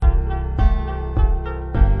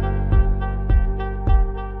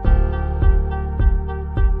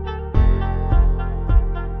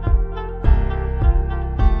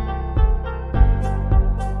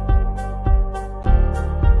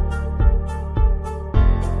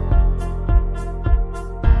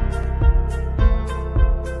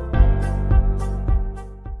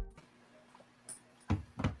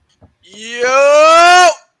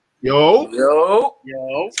Yo,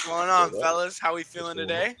 What's going on, fellas? How we feeling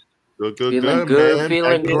today? Good, Feeling good, man.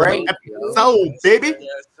 feeling great. Episode, baby.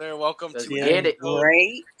 Yes, sir. Welcome Let's to get it.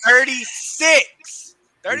 great. 36.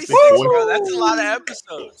 36, Woo! bro. That's a lot of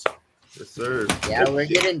episodes. Yes, sir. Yeah, we're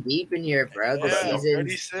getting deep in here, bro. The Yeah, season's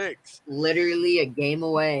 36. literally a game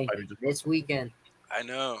away this weekend, I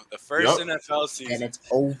know. The first NFL and season. it's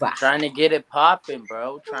over. Trying to get it popping,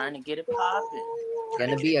 bro. Trying to get it popping. It's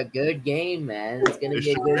gonna be a good game, man. It's gonna It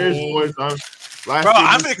be a sure good is, game. boys. Bro,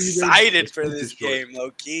 I'm excited for this game, low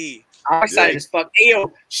key. I'm excited as fuck. Hey,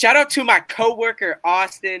 yo, shout out to my coworker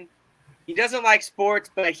Austin. He doesn't like sports,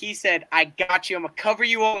 but he said, "I got you. I'm gonna cover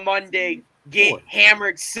you on Monday. Get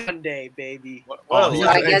hammered Sunday, baby." What a So I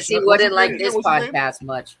legend. guess he wouldn't like this podcast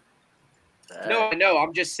much. No,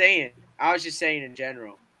 I'm just saying. I was just saying in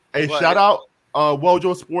general. Hey, What? shout out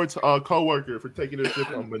Wojo Sports coworker for taking this shit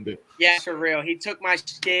on Monday. Yeah, for real. He took my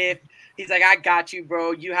shift. He's like, "I got you,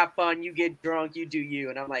 bro. You have fun. You get drunk. You do you."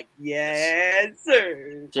 And I'm like, "Yes,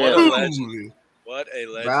 sir." What a Chill. legend. What a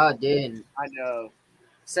legend. Bro, dude. I know.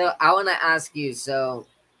 So I want to ask you. So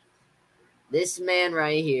this man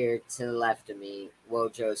right here to the left of me,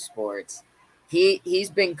 Wojo Sports, he's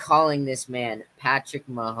been calling this man Patrick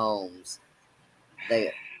Mahomes,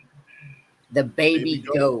 the baby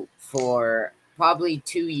goat for probably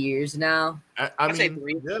 2 years now. I say mean,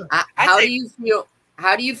 3. yeah. How do you feel?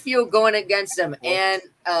 How do you feel going against him? And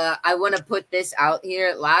I want to put this out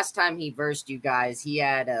here. Last time he versed you guys, he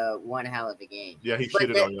had one hell of a game. Yeah, he But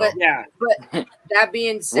shitted that- on y'all Yeah. But that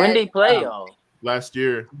being said, When did he play, y'all? last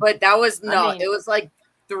year. But that was I mean- it was like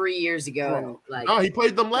 3 years ago. And like No, he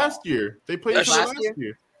played them last year. They played That them shit- last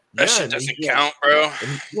year. That Yeah, shit and doesn't he- count, bro.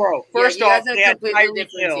 Bro, yeah, first you off, guys are they a had completely Tyreek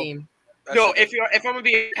different Hill. team. That No, shit if I'm gonna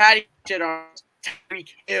be patty shit on Tyreek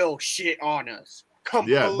Hill shit on us.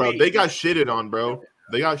 Yeah, bro, they got shitted on, bro.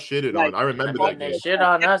 They got shitted Like, on. I remember And that they game. shit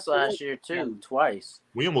on us last year, too, twice.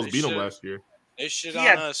 We almost They beat them should. last year. They shit He on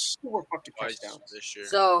had us 4 fucking twice touchdowns. this year.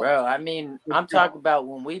 So Bro, I mean, I'm talking about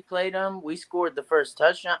when we played them, we scored the first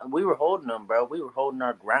touchdown. We were holding them, bro. We were holding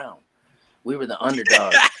our ground. We were the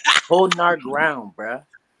underdogs. Holding our ground, bro.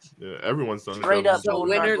 Yeah, everyone's done Straight up so holding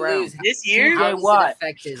win our or ground. lose, This year, how TJ does it Watt,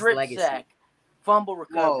 affect his strip legacy? sack, fumble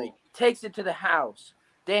recovery, Whoa. takes it to the house.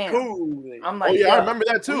 Damn. cool. I'm Oh like, yeah, yo, I remember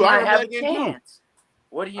that too. we I might remember have that a game too. chance.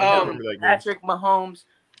 What do you I know? remember that game. Patrick Mahomes,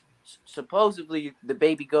 supposedly the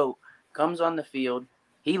baby goat, comes on the field.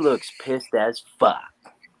 He looks pissed as fuck.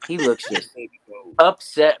 He looks just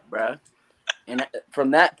upset, bruh. And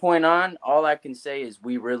from that point on, all I can say is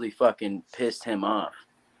we really fucking pissed him off.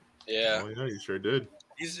 Yeah. Oh yeah, you sure did.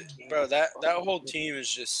 Bro, that whole team is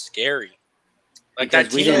just scary. Like Because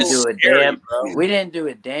that we team didn't is do a scary, damn, bro. we didn't do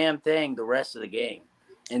a damn thing the rest of the game,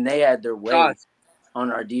 and they had their way God.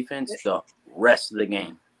 on our defense the rest of the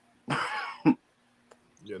game.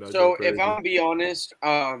 Yeah, that's So crazy. if I'm gonna be honest,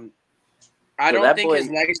 I So don't that think boy- his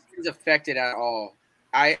legacy is affected at all.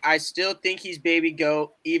 I still think he's baby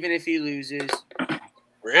goat, even if he loses.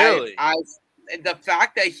 Really? The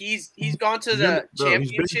fact that he's gone to the Bro,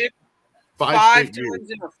 he's been championship five 5 straight years.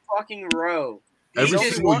 times in a fucking row. Every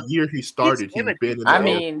just single won- year he started, he's been in the I L.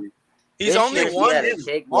 mean, He's this only year won He had a one.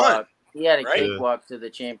 cakewalk. He had a Right? cakewalk to the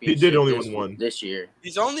championship. did only this, win one. this year.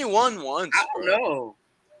 He's only won once, I bro. don't know.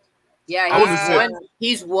 Yeah, I wouldn't say-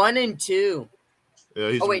 he's 1 and 2.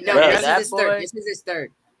 Yeah, he's, Oh wait, no, Bro, this is that his boy- third. This is his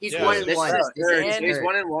third. He's Yeah, 1 and This 1. is his This third. is his He's third.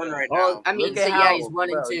 1-1 right Oh, now. I mean, Look so at yeah, how, he's 1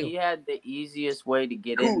 and bro, 2. he had the easiest way to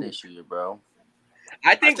get in this year, bro.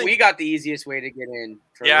 I think think- we got the easiest way to get in.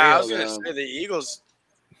 For Yeah, real, I was gonna though. say the Eagles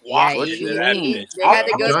Yeah, walked What do into you that mean? bitch. They had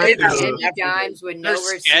to I'm go gonna through say the the- times with no Their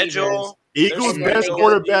receivers. schedule. Eagles' There's best no-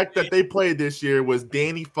 quarterback that they played this year was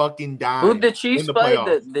Danny fucking Dimes. Who the Chiefs in the played?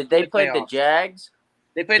 playoffs. They played the playoffs. Jags.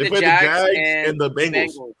 They played They the played the Jags Jags and and the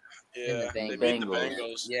Bengals. Yeah, the they beat the Bengals.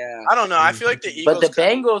 Bengals. Yeah. I don't know. I feel like the Eagles But the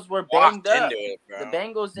kinda Bengals were walked banged up. into it, bro. The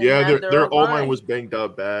Bengals didn't Yeah, have their O-line O-line. was banged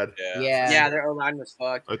up bad. Yeah. Yeah, their O-line was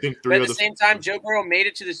fucked. I think But three at of the the same time, Joe Burrow made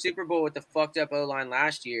it to the Super Bowl with the fucked up O-line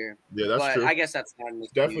last year. Yeah, that's But true. I guess that's not an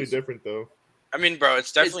It's definitely excuse. different though. I mean, bro,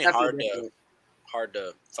 it's definitely, definitely hard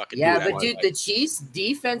to fucking Yeah, do that. but dude, the Chiefs'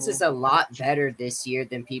 defense is a lot better this year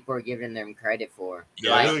than people are giving them credit for.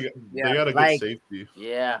 Yeah, Like, they got a good like- safety.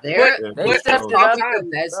 Yeah. they're Yeah, They but- stepped it top up. time,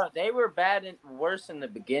 Bro, they were bad and worse in the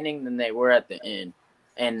beginning than they were at the end.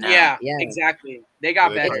 And now, Yeah, Yeah. exactly. They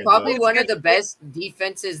got Yeah, better. it's Right, probably but- one of the best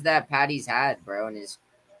defenses that Patty's had, bro, in his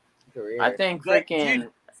career. I think But,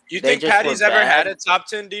 freaking. You they think just Patty's were ever bad. had a top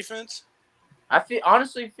 10 defense? I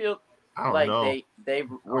honestly feel I don't like know. they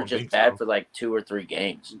were don't just think bad so. for like 2 or 3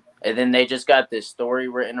 games, and then they just got this story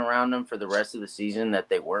written around them for the rest of the season that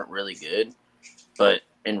they weren't really good. But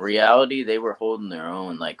in reality, they were holding their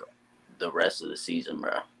own like the rest of the season,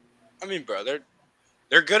 bro. I mean, bro, they're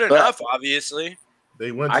They're good enough, obviously.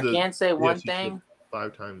 They went. I To can't say the one AFC thing.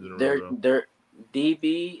 5 times in a Their row. their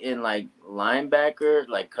DB and like linebacker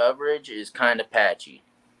like coverage is kind of patchy.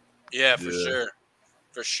 Yeah, for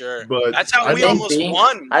sure. But That's how I we think almost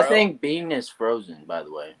won, bro. I think Bean is frozen. By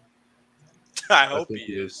the way, I I hope think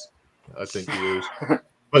he is. I think he is.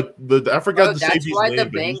 But I forgot Bro, the that's safety's why name. the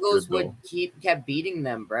But he's Bengals good, would kept beating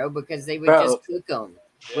them, bro, because they would Bro. just cook them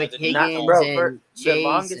Yeah, with they need not Higgins bro. and For the Chase.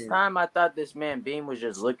 longest And, time, I thought this man Bean was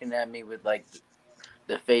just looking at me with like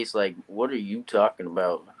the face, like, "What are you talking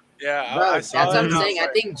about?" Yeah, bro, I that's saw what that. I'm And I was saying. I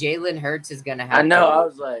like, think Jalen Hurts is gonna I have. know. COVID. I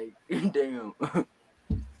was like, "Damn."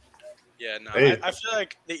 yeah, no, Hey. I feel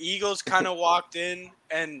like the Eagles kind of walked in,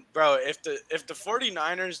 and bro, if the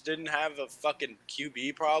 49ers didn't have a fucking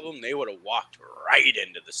QB problem, they would have walked right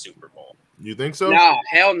into the Super Bowl. You think so? No,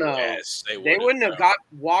 hell no. Yes, they They would. wouldn't have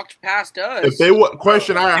walked past us. If they would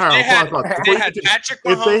question, If they had Patrick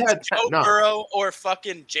If they Mahomes, had- Joe no. Burrow, or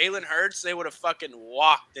fucking Jalen Hurts, they would have fucking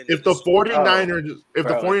walked into If the Super Bowl. 49ers, if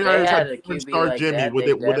the Bro, if 49ers they had had a different QB star like Jimmy, that, would they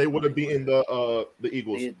they would have definitely beaten the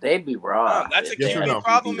Eagles? They'd be wrong. That's a if they Yes or QB had a no?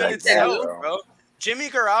 problem QB in like that, itself, bro. bro. Jimmy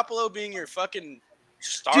Garoppolo being your fucking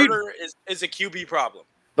starter is a QB problem.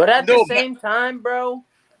 But at No, the but- same time, bro,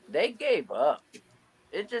 they gave up.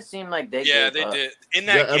 It just seemed like they gave they up. did in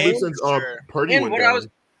that Ever game. since For sure. Purdy And went what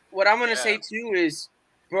down. what I'm gonna Yeah. say too is,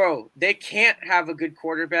 bro, they can't have a good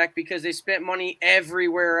quarterback because they spent money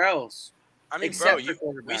everywhere else. I mean, Except bro, for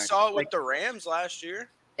quarterback. we saw it with Like- the Rams last year.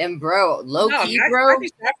 And bro, low key, Matt- bro. Matthew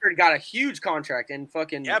Stafford got a huge contract and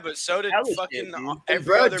fucking Yeah, but so did Hell is fucking good, dude. And every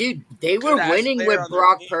bro, other. dude, they were good-ass winning player with on their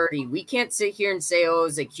Brock team. Purdy. We can't sit here and say, "Oh, it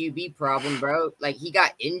was a QB problem, bro." Like he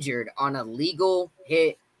got injured on a legal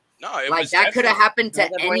hit. No, it Like was that could have definitely- happened to No,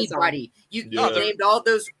 that was anybody. You Yeah. named all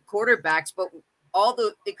those quarterbacks, but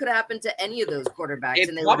it could have happened to any of those quarterbacks, it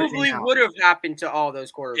and they would've probably been out. would have happened to all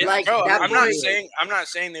those quarterbacks. Like, bro, that I'm not boy-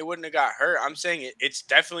 saying they wouldn't have got hurt. I'm saying it's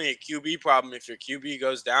definitely a QB problem if your QB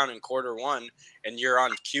goes down in quarter one and you're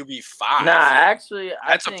on QB 5. Nah, actually,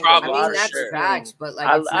 That's a think problem I lot mean, of that's sure. facts, but like,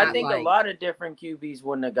 I, it's I not think like, a lot of different QBs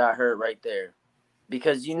wouldn't have got hurt right there.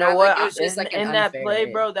 Because you know not what? like it was just like an in that unfair play,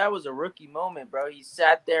 hit. bro, that was a rookie moment, bro. He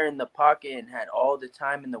sat there in the pocket and had all the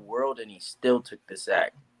time in the world, and he still took the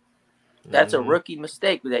sack. That's a Mhm. rookie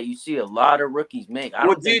mistake that you see a lot of rookies make. I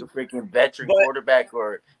Well, don't think a freaking veteran but quarterback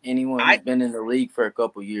or anyone who's been in the league for a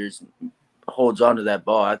couple years holds on to that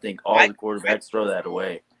ball. I think all the quarterbacks throw that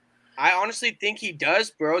away. I honestly think he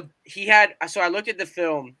does, bro. He had so I looked at the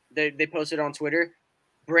film they posted on Twitter.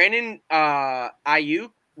 Brandon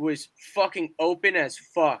Ayuk was fucking open as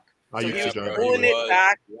fuck. So Ayuk's he a was giant. pulling He it was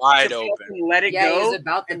back wide to open. fucking let it yeah, he go. was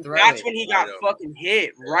about to And throw that's it. when he Wide got open. fucking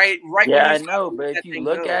hit. Right when Yeah, he I was know, about to but let if that you thing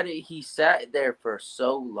look go. at it, he sat there for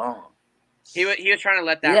so long. He was trying to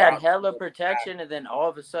let that He had route hella go. protection, and then all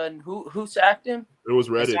of a sudden, who sacked him? It was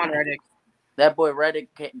Reddit. Hassan Reddick. That boy Reddick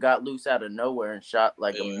got loose out of nowhere and shot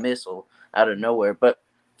like a Yeah. missile out of nowhere. But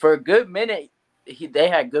for a good minute, they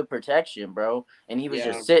had good protection, bro. And he was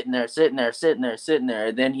Yeah. just sitting there.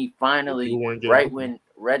 And then he finally, People weren't getting right open. when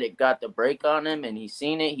Reddick got the break on him and he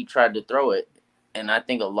seen it, he tried to throw it. And I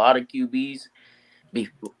think a lot of QBs,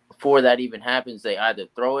 before that even happens, they either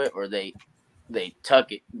throw it or they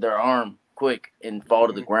tuck it, their arm quick and fall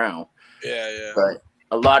to the ground. Yeah. But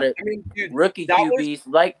a lot of I mean, dude, rookie that was- QBs,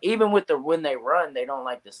 like even with when they run, they don't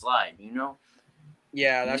like to slide. You know,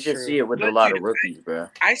 yeah, that's you just true. see it with But, a lot dude, of rookies, bro.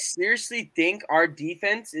 I seriously think our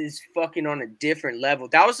defense is fucking on a different level.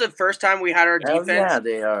 That was the first time we had our Hell defense yeah,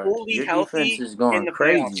 they are. fully Your healthy defense is in going the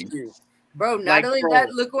crazy. playoffs too. Bro, not Like, only bro, that,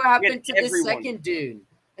 look what happened to the everyone. second dude.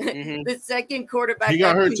 Mhm. The second quarterback He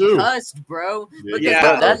got hurt, too. concussed, bro. Yeah, Because yeah.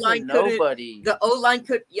 Bro, the that's a O-line couldn't. nobody. The O-line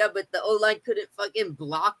could, but the O-line couldn't fucking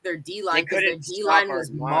block their D-line They because their couldn't D-line stop our was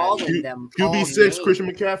line. mauling them. all QB6, game.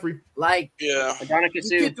 Christian McCaffrey. Like, Yeah. Adonica you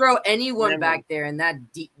Sue. could throw anyone Remember. back there in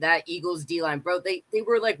that Eagles D-line, bro. They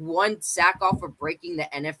were like one sack off of breaking the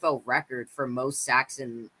NFL record for most sacks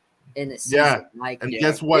in a season. Yeah, Like, And Yeah.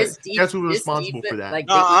 guess what? Guess who's this responsible for defense- that? Like,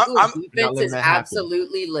 No, the I'm Eagles not defense letting is that happen.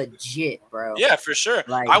 absolutely legit, bro. Yeah, for sure.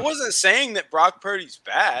 Like- I wasn't saying that Brock Purdy's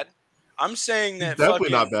bad. I'm saying He's that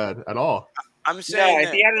definitely fucking, not bad at all. I'm No, saying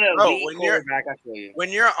if he had an bro, elite when you're quarterback, I feel you. when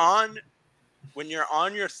you're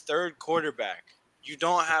on your third quarterback, you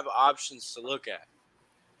don't have options to look at.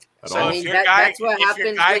 At So all. I mean, if your that's what if your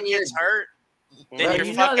happens guy when you're. gets hurt, Bro, then you're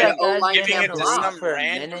you know fucking that guy's O-line been giving in it the to block league some for a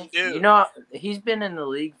random minute. dude. You know, he's been in the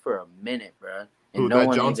league for a minute, bro. And Who, no that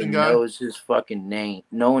one Johnson even guy? knows his fucking name.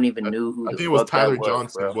 No one even knew who I the think it was fuck Tyler that was,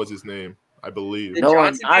 Johnson bro. was his name, I believe. The No one.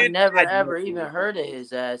 Johnson I've dude never had no ever clue. even heard of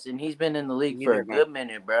his ass, and he's been in the league Neither for a have I. good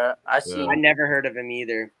minute, bro. I see. I never heard of him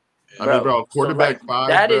either. I mean, bro, so, quarterback like, 5,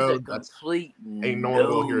 that is bro. a That's complete ain't no one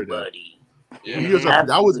gonna hear that. nobody. Yeah.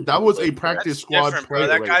 That was a practice squad Different, player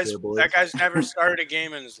bro. that That guy's never started a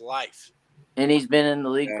game in his life. And he's been in the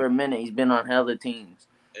league for a minute. He's been on hella teams.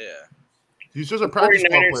 Yeah. He's just a practice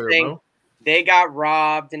squad player, bro. They got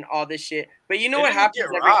robbed and all this shit. But you know what happens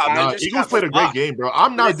every time? Nah, Eagles played a great game, bro.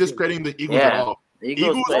 I'm not discrediting the Eagles at all. The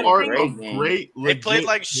Eagles are a great. They played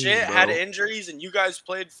like shit, team, had injuries, and you guys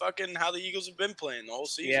played fucking how the Eagles have been playing the whole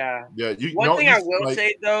season. Yeah. Yeah. One thing I will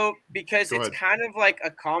say though, because it's kind of like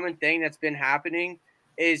a common thing that's been happening,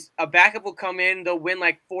 is a backup will come in, they'll win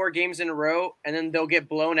like 4 games in a row, and then they'll get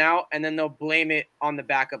blown out, and then they'll blame it on the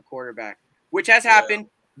backup quarterback, which has happened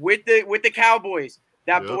with the Cowboys.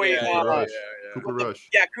 That boy, Cooper Rush.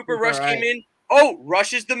 Yeah, Cooper Rush came in. Oh,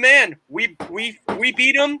 Rush is the man. We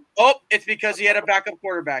beat him. Oh, it's because he had a backup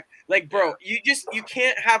quarterback. Like, bro, you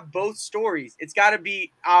can't have both stories. It's got to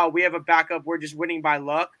be, we have a backup. We're just winning by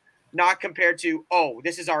luck, not compared to, oh,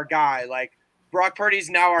 this is our guy. Like, Brock Purdy's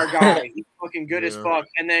now our guy. He's fucking good as fuck,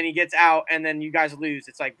 and then he gets out, and then you guys lose.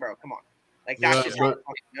 It's like, bro, come on. Like, that's just how it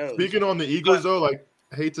fucking goes. Speaking on the Eagles, though, like,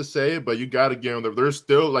 I hate to say it, but you got to give them. They're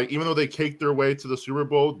still, like, even though they caked their way to the Super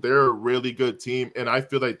Bowl, they're a really good team, and I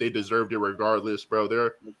feel like they deserved it regardless, bro.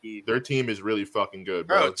 Their team is really fucking good,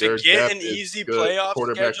 bro. To get an easy playoff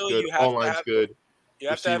schedule, good, you have to have good. You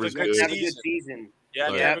have to have a good season. You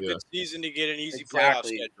have to have a good season to get an easy playoff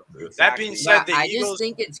schedule. That being said, the Eagles. I just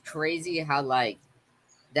think it's crazy how, like,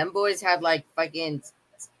 them boys had, like, fucking,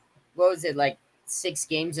 what was it, like 6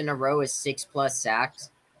 games in a row with 6+ sacks?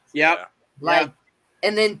 Yep. Like,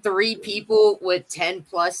 and then 3 people with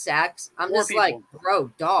 10+ sacks. I'm 4 just people. like,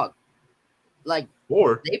 bro, dog. Like,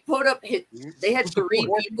 4. They put up they had 3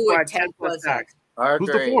 people with 10+ sacks. Who's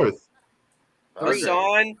the 4th?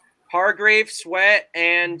 Hassan, Hargrave, Sweat,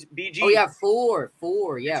 and BG. Oh yeah, 4.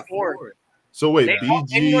 Yeah, 4. So wait,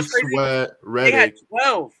 BG, Sweat, Reddick. They had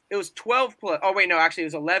 12. It was 12 plus. Oh wait, no, actually it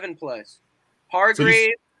was 11 plus.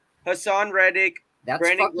 Hargrave, Hassan Reddick,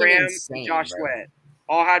 Brandon Graham, insane, Josh bro. Sweat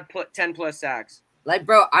all had 10+ sacks. Like,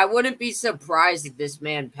 bro, I wouldn't be surprised if this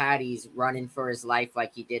man Patty's running for his life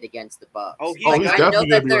like he did against the Bucks. Oh, I know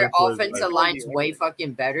that their offensive line's way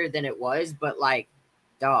fucking better than it was, but like,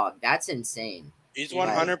 dog, that's insane. He's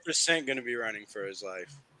 100% going to be running for his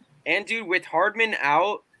life. And dude, with Hardman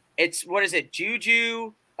out, it's what is it?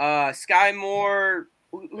 Juju, Sky Moore.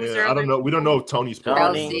 Who's there? I don't know. We don't know if Tony's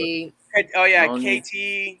playing. Oh yeah,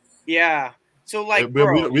 KT. Yeah. So like,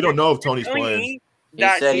 we don't know if Tony's playing.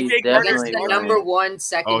 That's the number 1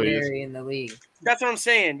 secondary in the league. That's what I'm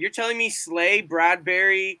saying. You're telling me Slay,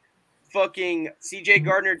 Bradbury, fucking CJ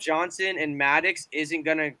Gardner-Johnson, and Maddox isn't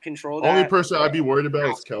gonna control that? Only person I'd be worried about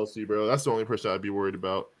is Kelsey, bro. That's the only person I'd be worried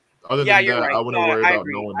about. Other than that, right. I wouldn't worry about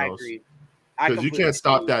no one else. Because you can't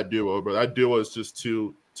stop that duo, bro. That duo is just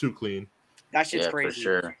too clean. That shit's crazy. For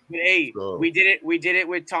sure. But hey, we did it. We did it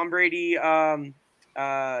with Tom Brady, Gronk.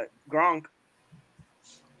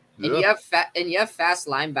 And you have fast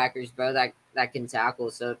linebackers, bro, that can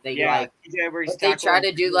tackle. So if they if they try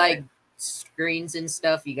to do like screens and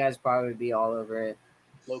stuff, you guys probably be all over it.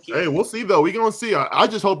 Hey, we'll see though. We gonna see. I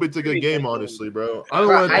just hope it's a good game, honestly, bro. I don't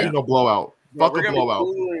want to see no blowout. Fuck a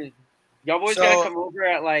blowout. Y'all boys gotta come over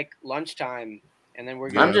at like lunchtime, and then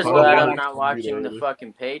we're. I'm just glad I'm not watching the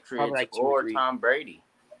fucking Patriots or Tom Brady.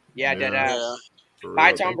 Yeah, deadass.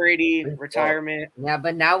 Bye, Tom Brady. Retirement. Yeah,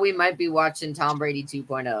 but now we might be watching Tom Brady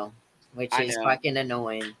 2.0, which is fucking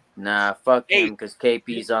annoying. Nah, fuck him, because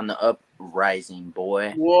KP's on the uprising,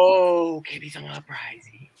 boy. Whoa, KP's on the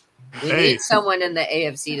uprising. We need someone in the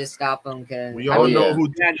AFC to stop him, because we all know who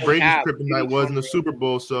Brady's kryptonite was in the Super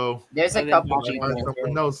Bowl. So there's a couple people.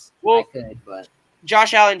 Something else. Well, I could, but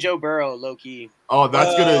Josh Allen, Joe Burrow, low key. Oh,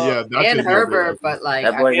 that's gonna that's and Herbert, but like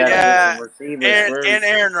that boy got some receivers and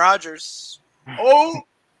Aaron Rodgers. Oh,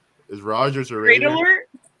 is Rodgers a Raider? Raider?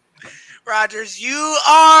 Rodgers, you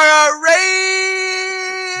are a Raider.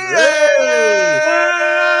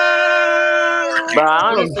 But I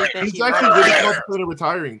honestly think he's actually really contemplating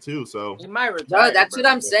retiring too. So he might retire. No, that's what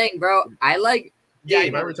I'm saying, bro. I like. Yeah,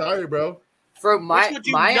 he might retire, bro. From my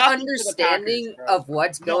understanding of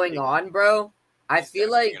what's going on, bro, I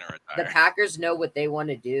feel like the Packers know what they want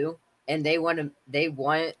to do, and they want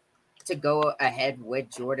to go ahead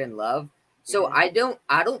with Jordan Love. So I don't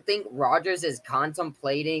think Rodgers is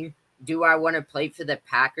contemplating, do I want to play for the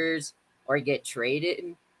Packers or get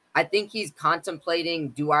traded? I think he's contemplating,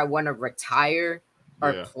 do I want to retire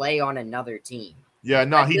or play on another team? Yeah,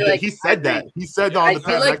 no, he said that. He said on the I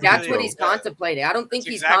feel like that's what he's contemplating. I don't think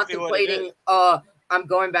he's contemplating, I'm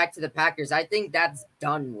going back to the Packers. I think that's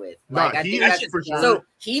done with. Like, I think that's for sure. So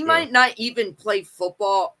he might not even play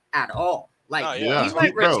football at all. Oh, Like yeah. he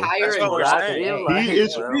might Bro, retire that's and what we're walk saying. feel away. like- he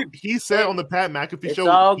is. bro. He said on the Pat McAfee It's show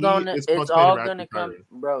all he gonna is it's contemplating all retiring. gonna come,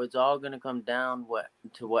 bro. It's all gonna come down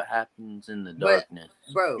to what happens in the But- darkness.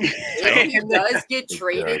 Bro, if he does get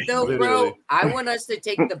traded though, bro, Literally. I want us to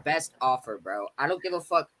take the best offer, bro. I don't give a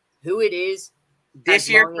fuck who it is. This as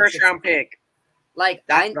year, long as first it's- round pick. Like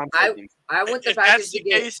That's what I'm thinking. I want the If that's Packers the to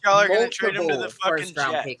get case, y'all are gonna trade him to the multiple fucking first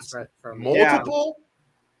round Jets. picks for me. Multiple?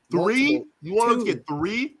 Three? Multiple. You want him to Two. get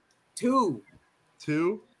 3? Two.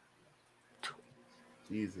 2?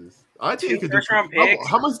 Jesus. I think Two he could do first-round how, picks?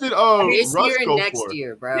 how much did This Russ year and go next for?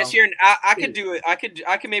 year, bro. This year, I could do it.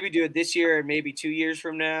 I could maybe do it this year, maybe 2 years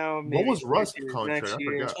from now. What Maybe was Russ' 2 years contract? next I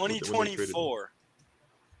year. forgot. when they traded him. 2024.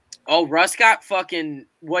 Oh, Russ got fucking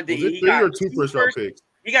what? Was He it 3 got or 2 first-round picks?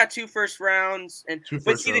 He got 2 first rounds, and 2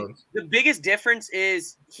 but first see, rounds. the biggest difference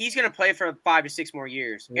is he's gonna play for 5 to 6 more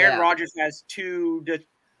years. Yeah. Aaron Rodgers has 2 to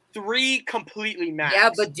 3 completely maxed. Yeah,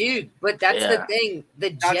 but dude, that's the Yeah. thing. The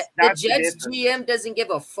That's the the Jets difference. GM doesn't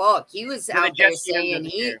give a fuck. He was No, the out there Jets GM saying doesn't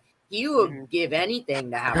he care. he would Mhm. give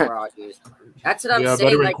anything to have Rodgers. That's what I'm Yeah, saying.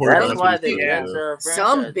 veteran Like quarterback, That's that's why what the he said, Jets yeah. are a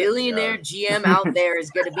some franchise. billionaire GM out there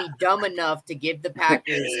is going to be dumb enough to give the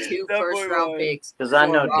Packers 2 That boy first-round was. picks. Because I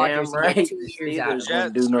for know Rodgers damn and get right 2 the years out of Steelers it.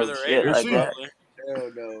 wouldn't do Jets no or the shit Raiders, like that. probably.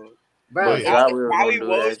 Oh no, Bro, We thought if, we were Howie gonna do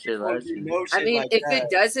that Woj shit won't last do year. no I shit mean, like if that. it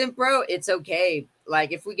doesn't, bro, it's okay.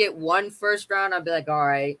 Like if we get 1 first round, I'll be like, all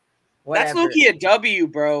right, whatever. That's low-key a W,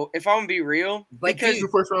 bro. If I'm gonna be real, But because Two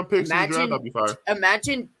first-round picks in the draft, imagine, that'd be fire.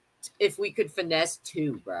 imagine if we could finesse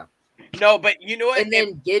 2, bro. no, but you know what? And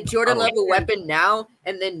then get I Jordan don't- Love a weapon now,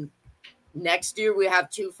 and then next year we have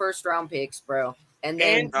 2 first-round picks, bro. And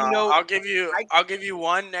then And- You know, I'll give you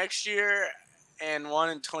one next year and one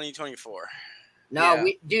in 2024. no,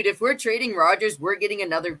 yeah. dude, if we're trading Rodgers, we're getting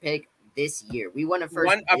another pick this year. We want a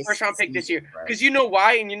first-round pick this year, bro. because you know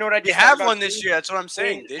why, and you know what I just You thought have about one this too? year. That's what I'm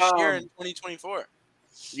saying. This year in 2024.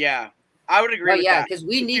 Yeah, I would agree Oh with yeah, that. because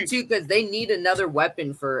we need to, because they need another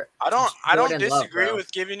weapon for. I don't Jordan Love, disagree bro.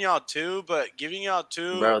 with giving y'all 2, but giving y'all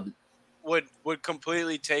 2 Bro, would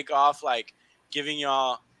completely take off like giving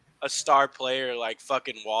y'all a star player like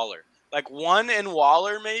fucking Waller. Like 1 in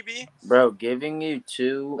Waller maybe. bro, giving you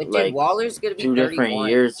 2 But dude, like Waller's gonna be 2 different 31.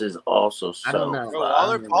 years is also I don't so know. Bro, fire.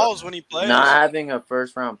 Waller balls when he plays. Not having a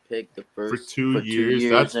first round pick the For first 2 for 2 years,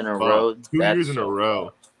 years that's in a fucked. row. 2 that's years in a so row.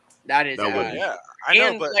 fucked. That is That would bad. be. Yeah, I know,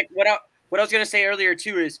 And but like what I was gonna say earlier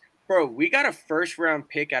too is, bro, we got a first-round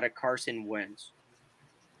pick out of Carson Wentz.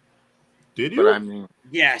 Did But you? I mean,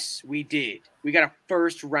 Yes, we did. We got a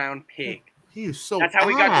first-round pick. He is so That's how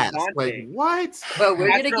we got ass. Devontae. Like what? But we're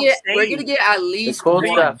That's gonna what I'm get saying. at least Colts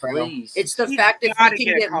one, got bro. fleeced. It's the He's fact if gotta we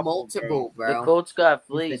can get a get couple, multiple, the bro. Colts got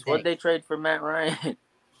the fleeced. thing. What'd they trade for Matt Ryan?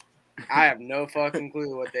 I have no fucking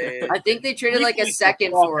clue what they. I think they traded We like a fleeced the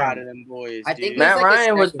second fuck for out him. of them boys. I think dude. it was Matt like a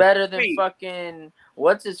Ryan was second. better than Wait. fucking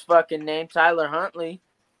what's his fucking name? Tyler Huntley.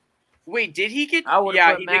 Wait, did he get? I would Yeah,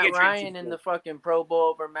 have he put did Matt get traded Ryan to in the the fucking Pro Bowl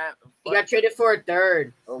over Matt. He got traded for a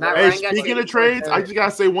third. Oh, Matt Hey, Ryan got speaking traded of for a trades, I third. just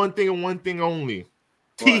gotta say one thing and one thing only.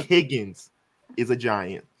 T. What? Higgins is a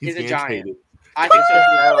giant. He's He's a getting giant. traded. I think so. Get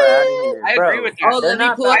the too. hell out of here, I bro. agree with that. Oh, They're let me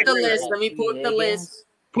not pull up that the good list. at Let me T. pull up the list. Higgins.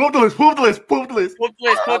 Pull up the list. Pull up the list. Pull up the list. Pull up the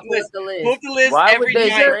list. Pull I'll up the pull list. up the Pull list. up the list. Why every would they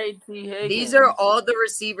night. trade T. Higgins? These are all the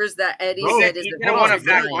receivers that Eddie Bro, said is he's the gonna Hold want on, a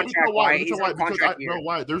fat let me tell contract. why. Why? Let me He's tell on why. Because contract year. no,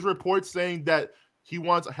 why? There's reports saying that he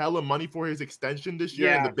wants hella money for his extension this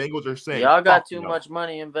year, and Yeah. the Bengals are saying, Y'all got "Fuck too no. much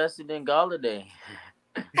money invested in Galladay.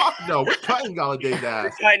 Fuck no, we're cutting Galladay's We're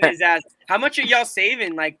ass. cutting his ass. How much are y'all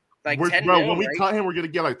saving? Like We're, 10 bro, mil, when we right? cut him, we're gonna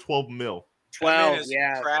get like 12 mil. that man 12. is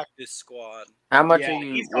Yeah. practice squad. How much Yeah, are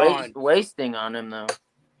you he's gone. wasting on him though?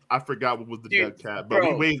 I forgot what was the Dude, dead cap, but we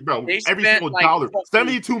bro, wasted, bro, they every spent, single like, dollar. fucking-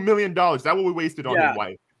 $72 million. That's what we wasted on Yeah. him,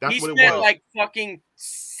 White. That's He what it spent was. like fucking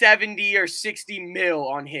 70 or 60 mil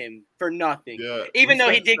on him for nothing. Yeah, Even we though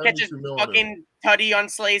he spent did catch his 72 mil on him. fucking tutty on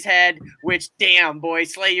Slay's head, which damn boy,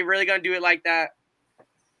 Slay, you really gonna do it like that?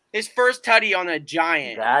 His first tutty on a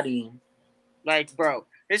giant. Got him. Like, bro,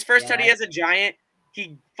 his first Yeah. tutty as a giant,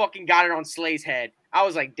 he fucking got it on Slay's head. I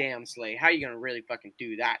was like, damn, Slay, how you gonna really fucking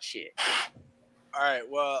do that shit? All right,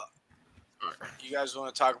 well, you guys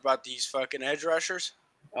want to talk about these fucking edge rushers?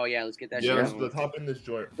 Oh yeah, let's get that Yeah, shit. let's hop in this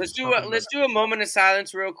joint. Let's do Hop in let's do a moment of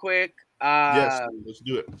silence real quick. Yes, let's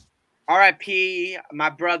do it. R.I.P. My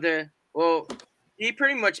brother. Well, he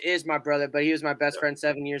pretty much is my brother, but he was my best friend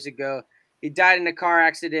 7 years ago. He died in a car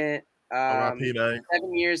accident. R.I.P. man.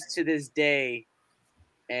 7 years to this day,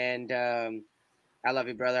 and I love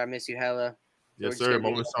you, brother. I miss you hella. Yes, just sir. gonna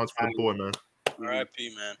Moment do of silence for the boy, man.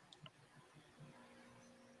 R.I.P. man.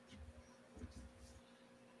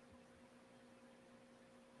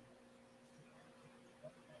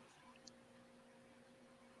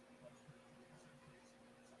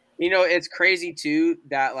 You know, it's crazy too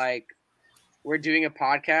that like we're doing a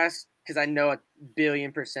podcast because I know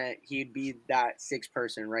 1,000,000,000% he'd be that sixth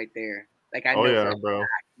person right there. Like I Oh know yeah, for a bro.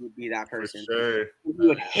 fact he would be that For person. sure. He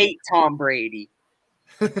would hate Tom Brady.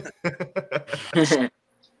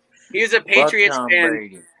 He was a Fuck Patriots Tom fan,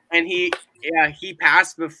 Brady. and he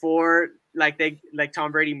passed before like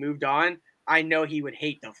Tom Brady moved on. I know he would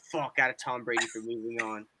hate the fuck out of Tom Brady for moving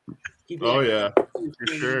on. He'd be Oh like, yeah, for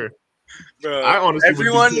sure. Bro, I honestly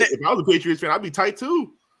everyone, would be, if I was a Patriots fan, I'd be tight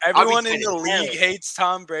too. everyone in tight the as league hell. hates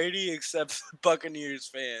Tom Brady except Buccaneers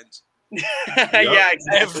fans. yeah,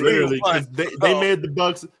 exactly. Literally, because they Bro. made the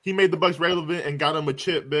Bucks. He made the Bucks relevant and got him a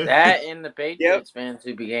chip, man. That and the Patriots fans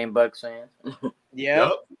who became Bucks fans.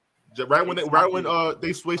 Yep. Right when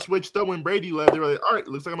they switched up when Brady left, they were like, all right,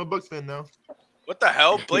 looks like I'm a Bucks fan now. What the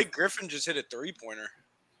hell? Blake Griffin just hit a 3-pointer.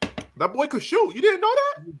 That boy could shoot. You didn't know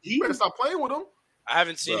that? You better stop playing with him. I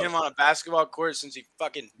haven't seen him on a basketball court since he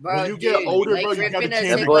fucking. Bro, When you get older, Blake bro, you gotta Griffin has change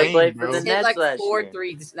That hit your boy like, game, played for bro. the he's hit Nets like last 4 year.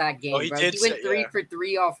 threes that game, Oh, he bro. did He went say- 3 yeah. for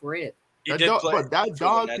 3 off rip. He That did dog- play. but that for the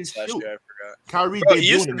dog can Nets last shoot. year, I forgot. Kyrie Bro, he debuting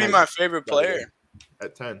used to be tonight my favorite player.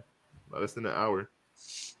 at 10. Less than an hour.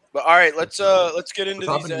 But all right, let's get into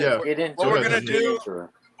What's these. happening? Yeah. Get into What we're it. gonna Get do- into it.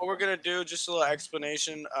 What we're gonna do, just a little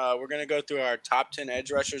explanation. We're gonna go through our top 10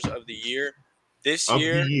 edge rushers of the year. This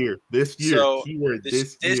year, So, Keyword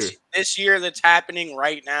this year. this year that's happening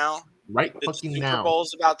right now. Right The fucking Super now.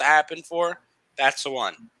 Bowl's about to happen for. That's the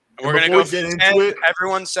one. And we're And gonna before go we get from into 10. it-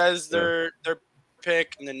 Everyone says their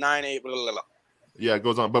pick, and then 9, 8, blah, blah, blah. Yeah, it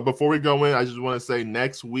goes on. But before we go in, I just want to say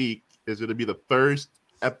next week is going to be the first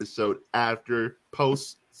episode after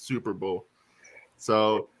post Super Bowl.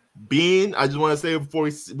 So, Bean, I just want to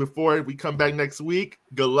say before we come back next week,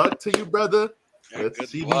 good luck to you, brother. Yeah, Let's good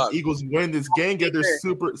see luck. these Eagles win this game, get their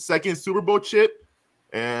second Super Bowl chip,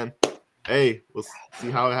 and hey, we'll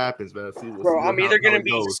see how it happens, man. Bro, I'm either gonna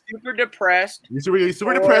be super depressed You're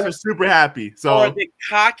super depressed or super happy. So, or the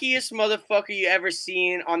cockiest motherfucker you ever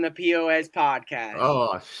seen on the P.O.S. podcast.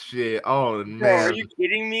 oh shit, oh man, Bro, are you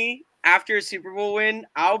kidding me? After a Super Bowl win,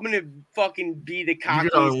 I'm gonna fucking be the cockiest. You're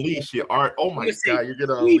gonna unleash it. Art. Oh my gonna say, god, you're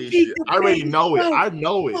gonna "We unleash beat it. the I already Bengals. know it. Oh, I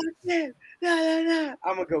know it. fuck them. Nah, nah, nah.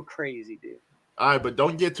 I'm gonna go crazy, dude. All right, but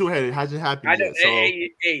don't get too headed. It hasn't happened I know. yet. So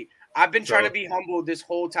Hey, I've been trying to So- be humble this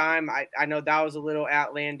whole time. I know that was a little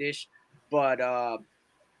outlandish, but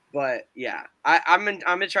yeah, I'm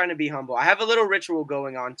trying to be humble. I have a little ritual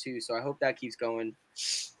going on too, so I hope that keeps going.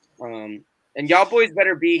 And y'all boys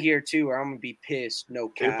better be here too, or I'm gonna be pissed. No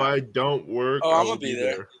cap. if I don't work, Oh, I I'm will gonna be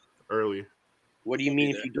there. early. What do you I'll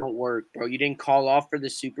mean be if you don't work, bro? You didn't call off for the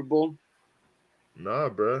Super Bowl? Nah,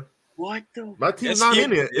 bro. What the? My team's Yes, not you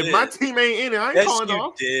in it. If my did. team ain't in it, I ain't Yes, calling you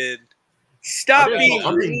off. did. Stop I'm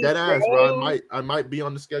being being dead ass, bro. bro. I might be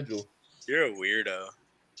on the schedule. You're a weirdo.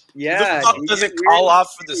 Yeah. Who the fuck dude, doesn't you're call weird.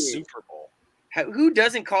 off for the Super Bowl? Who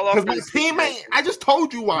doesn't call off? Because For my the Super team Bowl? ain't. I just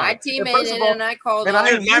told you why. My And team first ain't of in, all- and I called and off.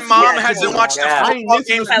 I Dude, my missed mom the hasn't Super Bowl. watched a Yeah. I ain't football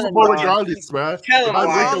missing game the Tell Super him Bowl why. regardless, bro. Tell If him I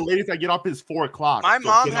why. work the latest, I get off is 4:00. My So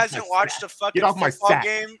mom get off hasn't my watched sack. a fucking Get off my football sack.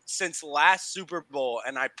 game since last Super Bowl,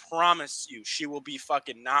 and I promise you, she will be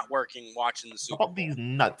fucking not working watching the Super All Bowl. these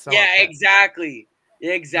nuts. How Yeah, about that? exactly. Nah,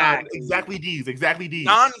 Exactly. exactly these.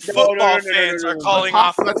 Non-football No. fans are No. calling That's off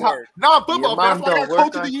how- for that's how- work. Nah, Your football. mom That's why I don't got work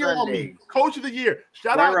Coach of on the Year on me. Sundays. Coach of the Year.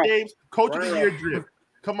 Shout Runner out, up. Dave's Coach of the Runner Year up. drip.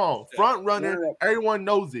 Come on, front runner. Runner up. Everyone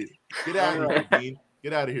knows it. Get out of Runner here, Bean.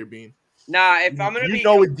 Get out of here, Bean. Nah, if I'm gonna You be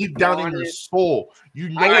know it deep down in your honest, soul. You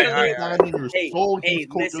know I got it a deep little. down in your soul. Hey, He's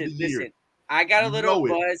Coach listen, of the Year. listen. I got a You little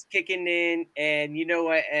know it. buzz kicking in, and you know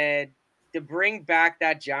what, Ed? To bring back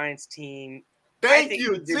that Giants team, I Thank think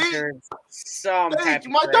you. he See? deserves some Thank type you.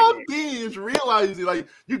 of My dog credit. Bean is realizing like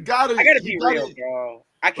you gotta. I gotta be you gotta, real, bro.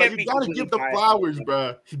 I Like, can't you be. gotta completely give the biased. flowers,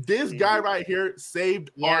 bro. This guy right here saved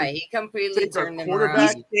Yeah, our he completely saved our turned them quarterback.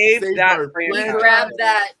 around. He saved saved that our He franchise. grabbed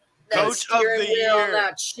that Coach of steering the wheel on year.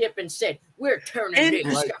 that ship and said, "We're turning And- this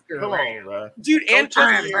Like, sucker come around. on, bro. Dude, and Coach of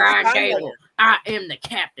the I'm year. Brian time, Dable. I am the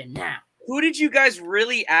captain now." who did you guys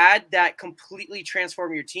really add that completely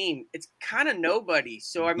transform your team? It's kind of nobody.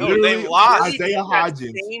 So I mean, No, they Literally, lost. really Isaiah took that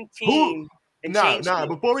Hodgins. same team and changed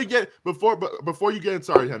it. Before you get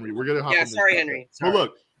sorry, Henry, we're gonna hop Yeah, on this sorry, topic. Henry. But Sorry.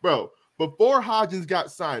 look, bro, before Hodgins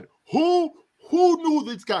got signed, who knew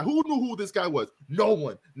this guy? Who knew who this guy was? No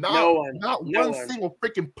one. No one. Not No one one. single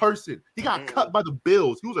freaking person. He got Mm-mm. cut by the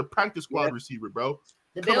Bills. He was a practice squad Yep. receiver, bro.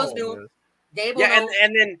 The Come Bills on, knew. man. Dable Yeah,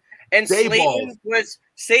 knew. and Day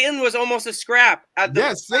Slayton was almost a scrap at the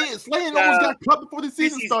Yes, Slayton almost got cut before the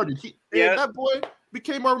season preseason. started. Yep. That boy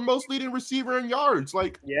became our most leading receiver in yards.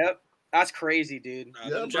 Like, Yep. That's crazy, dude. Nah, Yeah,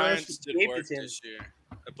 them bro, Giants did Dave work is him. this year.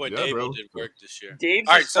 That boy Yeah, Dable bro. did work this year. Dave's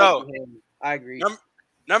All right, just so- fucking him. I agree.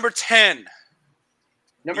 Number 10.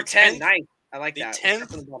 Number The 10, 10th nice. I like the that.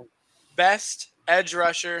 10th best edge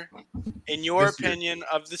rusher, in your This year. opinion,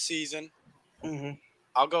 of the season. Mm-hmm.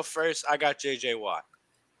 I'll go first. I got J.J. Watt.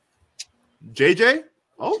 JJ?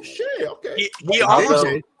 Oh shit. Okay. He Wait, almost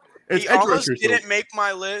JJ? It's he edge almost rusher, so didn't make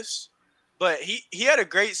my list, but he had a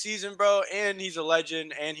great season, bro, and he's a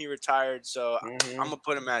legend, and he retired, so I'm gonna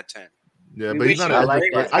put him at 10. yeah, We but he's wish not you an I edge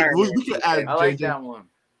like rusher. that. We could add I like JJ. that one.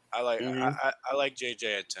 I like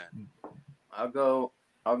JJ at 10. I'll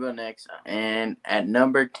go next. And at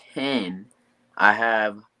number 10, I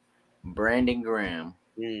have Brandon Graham.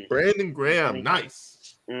 Brandon Graham,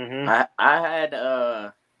 nice. Mm-hmm.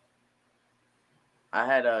 I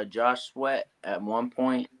had Josh Sweat at one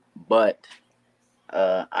point, but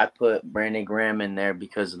I put Brandon Graham in there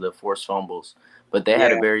because of the forced fumbles. But they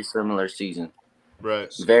had a very similar season.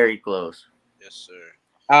 Right. Very close. Yes, sir.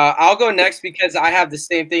 I'll go next because I have the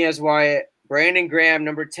same thing as Wyatt. Brandon Graham,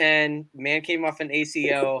 number 10. Man came off an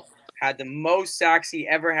ACL, had the most sacks he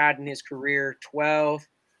ever had in his career, 12.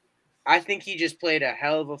 I think he just played a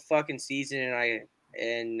hell of a fucking season,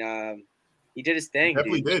 and he did his thing,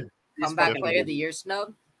 Definitely dude. did. Comeback fucking player of the dude. year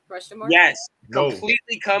snub? Question mark? Yes, No.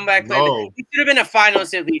 completely comeback player. No. He should have been a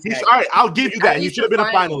finalist at least. All right, I'll give you that. At He least should have been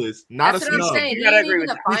a final. finalist, not That's a what I'm snub. saying. He You gotta ain't agree even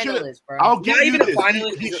with a He should've- finalist, bro. I'll give Not you even a this.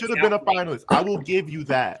 finalist, He he's a should have been a snub. finalist. I will give you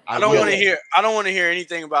that. I don't will. want to hear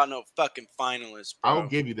anything about no fucking finalists, bro. I'll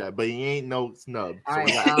give you that, but he ain't no snub. All So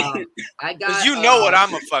right, I got. Because you know what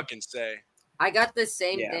I'm a fucking say. I got the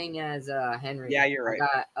same Yeah. thing as Henry. Yeah, you're right.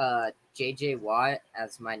 I got J.J. Watt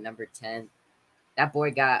as my number 10. That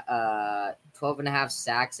boy got 12 and a half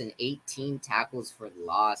sacks and 18 tackles for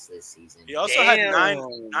loss this season. He also had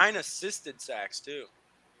Damn. nine assisted sacks too.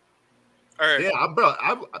 Or yeah, I Half would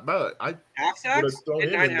have sacks? thrown Did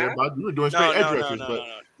him 9 in there, half? but we were doing no, straight edge no, rushers. no, but no,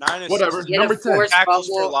 no. 9 whatever. assisted He had a Number 10. forced tackles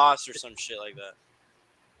for fumble. loss or some shit like that.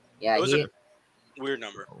 Yeah, It was he a weird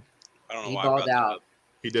number. I don't know he why. balled I brought that out. up.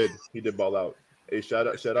 He did ball out. Hey, shout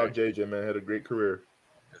out JJ, man, had a great career.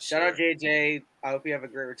 Yes, Shout out sir. JJ. I hope you have a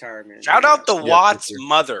great retirement. Shout out the Yeah, Watts for sure.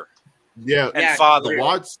 mother Yeah, and Yeah, father. the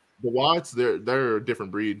Watts, they're a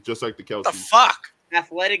different breed, just like the The Kelce's. fuck?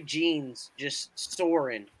 Athletic genes just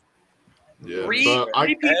soaring. Yeah, Three but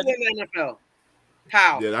people in the NFL.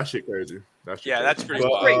 How? yeah, that shit crazy. Yeah, that's pretty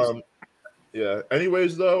But, wild. yeah.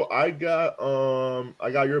 Anyways, though, I got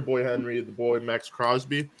your boy Henry, the boy Max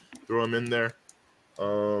Crosby. Throw him in there.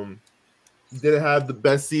 Didn't have the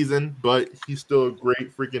best season, but he's still a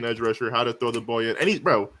great freaking edge rusher. How to throw the ball in, and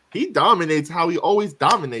he dominates how he always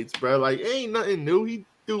dominates, bro. Like ain't nothing new. He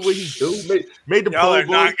do what he do. Made the Y'all Pro are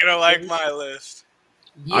Bowl. not gonna like my list.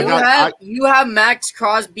 You have Max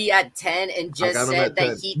Crosby at 10 and just got him said at that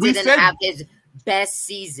 10. he We didn't said- have his best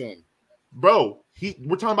season. Bro.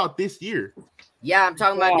 We're talking about this year. Yeah, I'm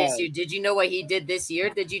talking about this Wow. year. Did you know what he did this year?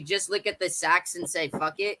 Did you just look at the sacks and say,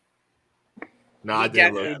 fuck it? No, He I didn't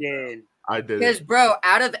definitely look. did. I did. Because, bro,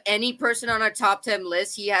 out of any person on our top 10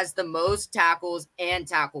 list, he has the most tackles and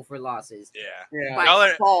tackle for losses. Yeah. Yeah. By Y'all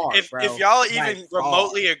are- far, If bro. y'all By even far.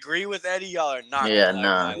 remotely agree with Eddie, y'all are not. Yeah, gonna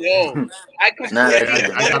nah. like my list. Whoa. I Nah, completely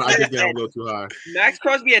I did get him a little too high. Max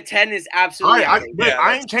Crosby at 10 is All absolutely right, outrageous. but Yeah,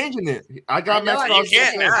 I ain't changing it. I got Max I you Crosby. can't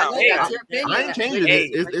at 10. now. I know Hey, that's your opinion. I ain't changing Hey,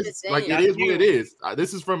 it. I'm It's just like saying. it is what it is.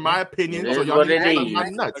 This is from my opinion, It so is y'all what need it to is. my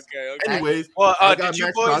nuts. Okay. Okay. Anyways, Well, I got did you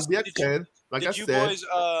Max boys? Crosby at Did 10. Like I you said, boys?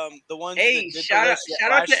 The ones. Hey, that did shout the out list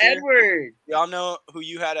shout out last to year, Edward. Y'all know who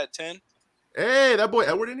you had at 10? hey, that boy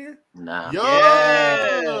Edward in here. Nah. Yo,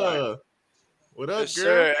 Yeah. what up, Yes, girl?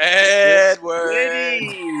 sir. Edward.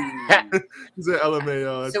 Goody. He's an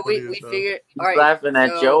LMAO. That's So funny we as hell. figured. He's All right, laughing at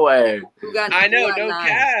so your ass. who got? I who know, got no 9?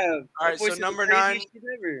 cap. All right, That boy so said the number craziest 9. shit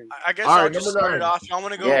ever. I guess All I'll right, just number start it 9. off. Y'all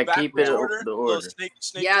want to go Yeah, backwards keep it order? the Little order. snake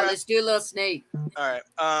Yeah, draft? let's do a little snake. All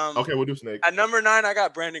right. Okay, we'll do Snake. At number 9, I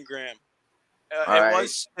got Brandon Graham. All right.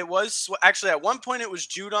 It was actually at one point it was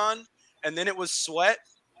Judon, and then it was Sweat,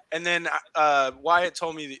 and then Wyatt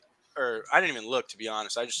told me, or I didn't even look, to be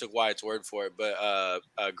honest. I just took Wyatt's word for it. But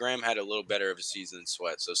Graham had a little better of a season than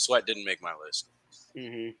Sweat, so Sweat didn't make my list.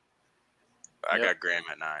 Mm-hmm. I Yep. got Graham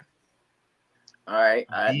at 9. All right.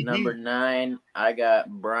 At DD. number 9, I got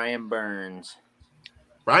Brian Burns.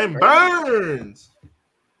 Brian Burns.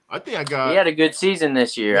 I think I got. He had a good season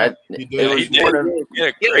this year. Yeah, he did. It was He did. one of. He had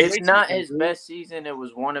a great It's not his best season. It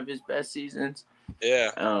was one of his best seasons.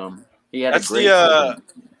 Yeah, He had That's a great the, season.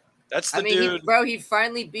 that's the I mean, dude. he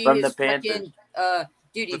finally beat From his the Panthers. fucking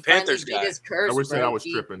dude. He The Panthers finally beat guy. his curse, I would say bro. I was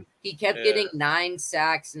tripping. He kept Yeah. getting 9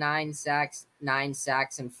 sacks,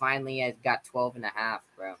 and finally had got 12 and a half,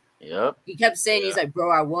 bro. Yep. He kept saying, Yeah. he's like,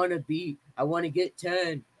 bro, I want to get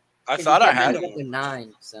 10. I 'Cause thought he I kept had ending him. up with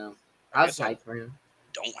 9, so I I was guess I hyped for him.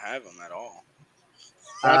 don't have him at all.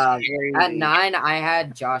 That's At crazy. 9, I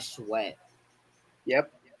had Josh Sweat.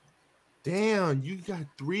 Yep. Damn, you got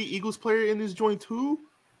 3 Eagles player in this joint too?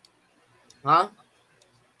 Huh?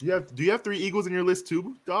 Do you have 3 Eagles in your list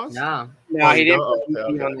too, Doss? No. No, Oh, he you didn't don't? put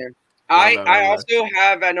Okay, BG okay. on there. My bad. I also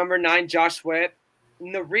have at number 9 Josh Sweat.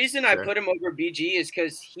 And the reason I Okay. put him over BG is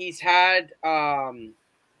because he's had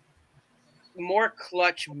more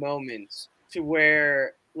clutch moments to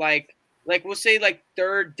where like we'll say like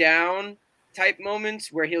third down type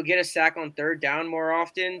moments where he'll get a sack on third down more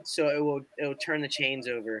often, so it'll turn the chains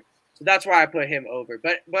over. So that's why I put him over.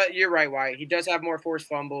 But you're right, Wyatt. He does have more forced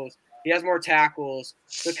fumbles. He has more tackles,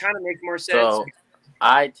 so it kind of makes more sense. So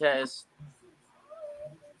I test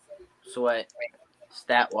Sweat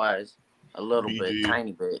stat wise a little bit, BG.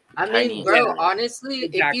 tiny bit. I tiny mean, bro, bit. honestly,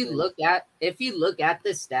 Exactly. if you look at the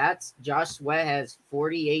stats, Josh Sweat has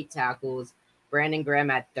 48 tackles, Brandon Graham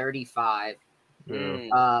had 35.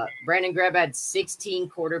 Yeah. Brandon Graham had 16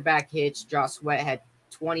 quarterback hits, Josh Sweat had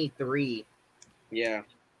 23. Yeah.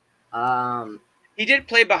 He did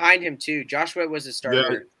play behind him too. Joshua was a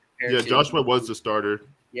starter. Yeah, Joshua was the starter.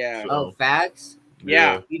 Yeah. So, facts.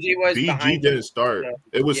 Yeah. BG was BG behind didn't him, start. so,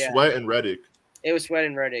 It was yeah. Sweat and Reddick. It was Sweat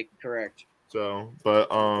and Reddick, correct. So, but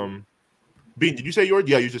Bean, did you say yours?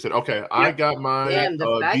 Yeah, you just said okay. I got mine. Damn,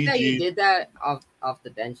 the fact BG. that you did that off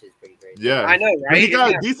the bench is pretty great. Yeah, I know, right? But he got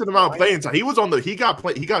Isn't a decent amount of playing time. He was on the. He got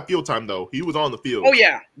field time though. He was on the field. Oh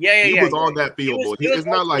yeah. He was on that field. It It's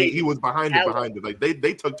not like alternating. he was behind Hella. it. Like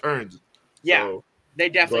they took turns. Yeah. So, They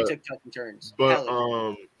definitely took touching turns. but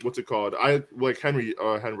Hella. what's it called? I like Henry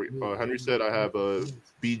said. I have a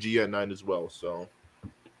BG at 9 as well. So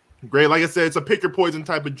great. Like I said, it's a pick your poison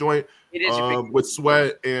type of joint. It is With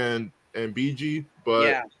Sweat and BG, but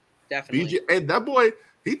yeah, definitely. BG and that boy,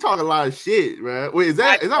 he talk a lot of shit, man. Wait, is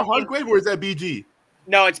that Hargrave or is that BG?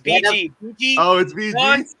 No, it's BG. BG. Oh, it's BG.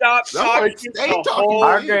 Non-stop talking.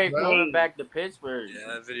 Hargrave coming back to Pittsburgh.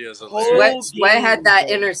 Yeah, that video's hilarious. Sweat had that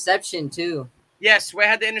interception too. Yes, Sweat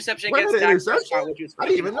had the interception against Dak Prescott, which was I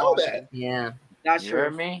didn't even know that. Yeah, that's You true.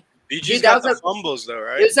 heard me? BG's got the fumbles though,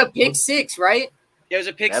 right? It was a pick 6, right? It was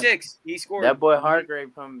a pick 6. He scored. That boy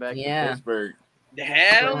Hargrave coming back to Pittsburgh.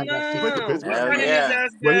 Hell no. Hell yeah.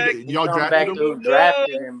 Y'all drafted him? Who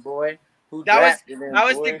drafted him, boy? That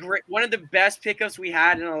was one of the best pickups we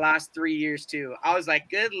had in the last 3 years too. I was like,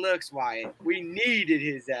 good looks, Wyatt. We needed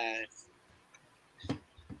his ass.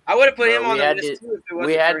 I would have put him on the list too if it wasn't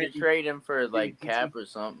we had for to him. trade him for like cap or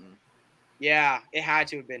something. Yeah, it had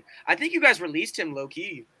to have been. I think you guys released him low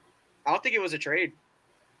key. I don't think it was a trade.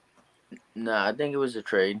 Nah, I think it was a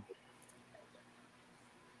trade.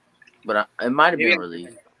 But it might have been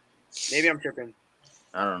released. Maybe I'm tripping.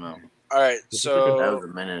 I don't know. All right, so that was a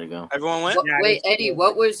minute ago. Everyone went. Wait, Eddie,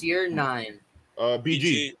 what was your 9?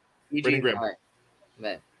 BG. Brandon Graham. All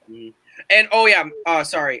right. And oh yeah,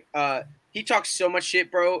 sorry. He talks so much shit,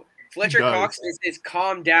 bro. Fletcher Cox is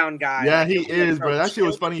calm down guy. Yeah, he is, bro. That shit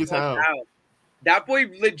was funny as hell. That boy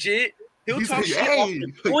legit. He'll talk shit off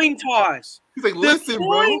the coin toss. He's like, listen,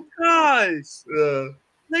 bro. Coin toss. Yeah.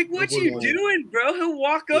 Like, what you doing, bro? He'll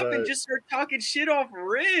walk up and just start talking shit off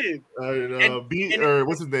rib. I know. Or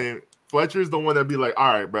what's his name? Fletcher's the one that be like,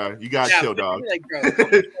 all right, bro, you gotta chill, dog. Like, bro,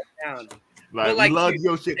 calm down. Like, we love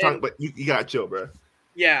your shit talk, but you gotta chill, bro.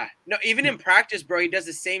 Yeah, no, even in practice, bro, he does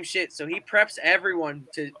the same shit. So he preps everyone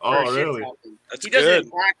to. Really? He does it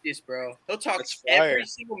in practice, bro. He'll talk every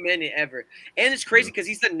single minute ever, and it's crazy because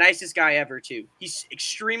he's the nicest guy ever too. He's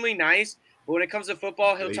extremely nice, but when it comes to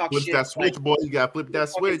football, he'll talk shit. Flip that switch, boy. You gotta flip that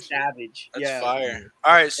switch. Savage. That's fire.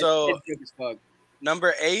 All right, so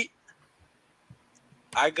number 8,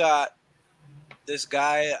 I got this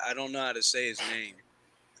guy. I don't know how to say his name.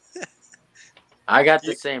 I got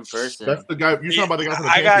the same person. That's the guy. You're talking about the guy from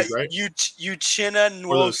the Panthers, right? Uchenna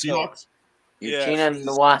Nwosu. Uchenna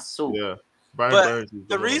Nwosu. Yeah. Brian Burns.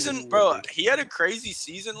 The reason, bro, he had a crazy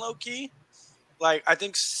season, low key. Like, I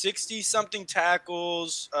think 60-something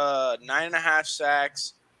tackles, 9.5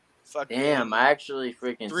 sacks. Damn, I actually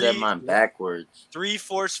freaking said mine backwards. 3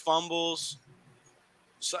 forced fumbles.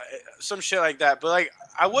 Some shit like that. But, like,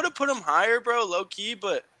 I would have put him higher, bro, low key,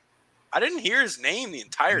 but I didn't hear his name the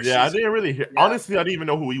entire season. Yeah, I didn't really hear. Yeah. Honestly, I didn't even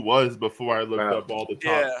know who he was before I looked up all the top.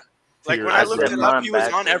 Yeah. Like, when I looked it up, he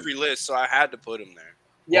was on every list, so I had to put him there.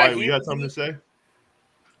 Yeah, Why, you got something to say?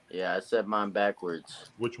 Yeah, I said mine backwards.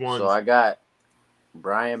 Which one? So I got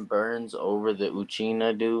Brian Burns over the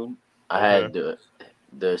Uchenna dude. I had the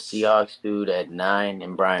Seahawks dude at 9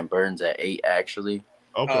 and Brian Burns at 8, actually.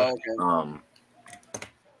 Okay.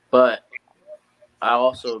 But I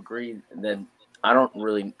also agree that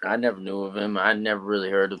I never knew of him. I never really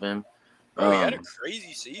heard of him. Bro, he had a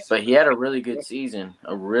crazy season. But he had a really good season.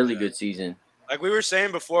 Good season. Like we were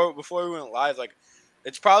saying before we went live, like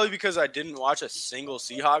it's probably because I didn't watch a single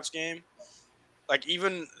Seahawks game. Like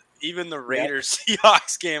even the Raiders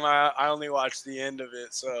Seahawks game, I only watched the end of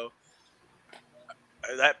it. So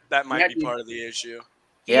that might be part of the issue.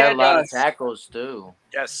 He had a lot of tackles too.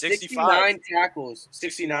 Yeah, 65. 69 tackles.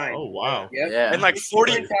 69. Oh wow. Yep. Yeah. And like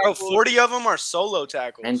 40 of them are solo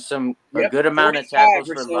tackles. And a good amount of tackles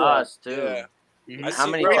for solo. loss too. Yeah. Mm-hmm. How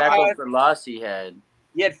many tackles for loss he had?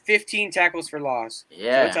 He had 15 tackles for loss.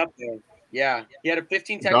 Yeah. So it's up there. Yeah. He had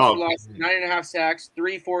 15 tackles for loss, 9.5 sacks,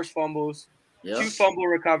 3 forced fumbles, 2 fumble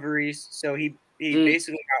recoveries. So he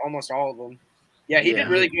basically got almost all of them. Yeah, he did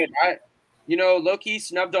really good. Low-key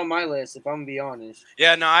snubbed on my list, if I'm going to be honest.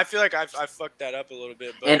 Yeah, no, I feel like I fucked that up a little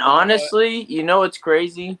bit. But and honestly, what's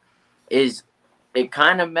crazy is it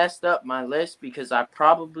kind of messed up my list because I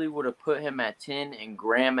probably would have put him at 10 and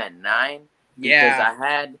Graham at 9 because I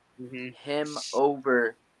had him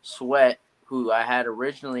over Sweat, who I had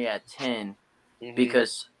originally at 10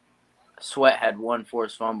 because Sweat had 1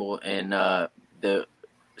 forced fumble and the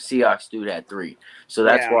Seahawks dude had 3. So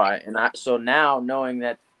that's why. And so now knowing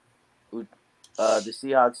that the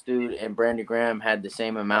Seahawks dude and Brandon Graham had the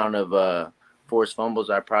same amount of forced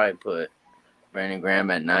fumbles, I probably put Brandon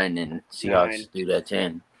Graham at 9 and Seahawks dude at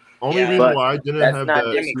 10. Only reason why I didn't have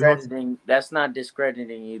that's not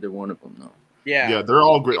discrediting either one of them though. Yeah, they're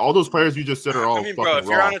all great. All those players you just said are all fucking bro, if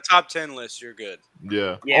you're on a top 10 list, you're good.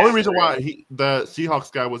 Yeah. Only reason why the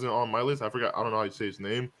Seahawks guy wasn't on my list, I forgot. I don't know how you say his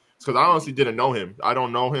name. It's because I honestly didn't know him. I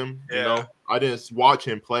don't know him. You know, I didn't watch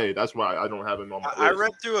him play. That's why I don't have him on my list. I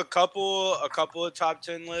read through a couple of top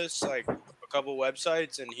 10 lists, like a couple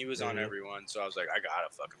websites, and he was on everyone. So I was like, I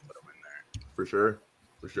gotta fucking put him in there. For sure.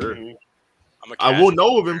 Mm-hmm. I will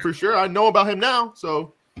know of him for sure. I know about him now.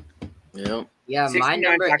 So. Yeah, my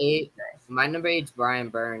number 8. My number 8 is Brian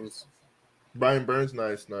Burns. Brian Burns,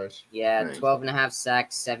 nice. Yeah, 12.5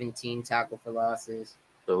 sacks, 17 tackle for losses.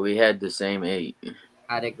 So we had the same 8.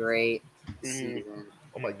 Had a great season.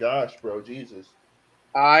 Oh my gosh, bro, Jesus!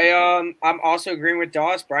 I'm also agreeing with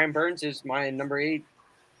Doss. Brian Burns is my number 8.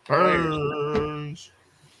 Burns.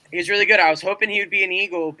 He's really good. I was hoping he would be an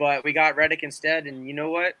Eagle, but we got Reddick instead, and you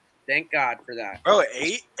know what? Thank God for that. Bro,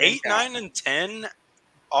 8, 9, and 10,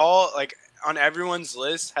 all like on everyone's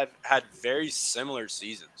list have had very similar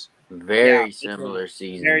seasons. Very similar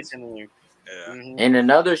seasons. Very similar. Yeah. Mm-hmm. And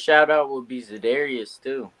another shout out would be Zadarius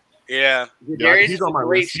too. Yeah. Zadarius he's on my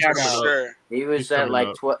great list. shout out. Sure. He was at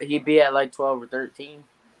like 12. He'd be at like 12 or 13.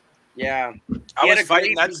 Yeah. I was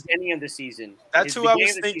fighting at the beginning of the season. That's who I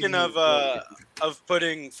was thinking of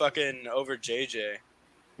putting fucking over JJ.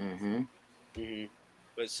 Mm-hmm.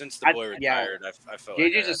 But since the boy retired, I felt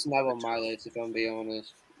JJ's like a snub on my list, if I'm being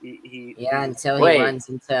honest. Until he runs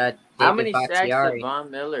into David how many sacks Bakhtiari. did Von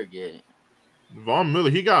Miller get? Von Miller,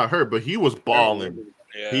 he got hurt, but he was balling.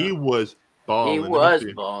 Yeah. He was balling. He was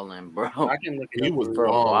balling, bro. I can look it He up was for a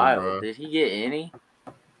balling, while. bro. Did he get any?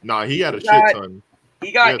 Nah, he had a shit ton.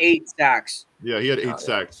 He got 8 sacks. Yeah, he had 8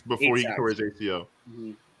 sacks before he tore his ACL.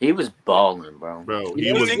 Mm-hmm. He was balling, bro. Bro, he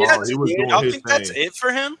he was was balling. He was doing y'all his think thing. that's it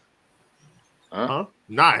for him? Huh?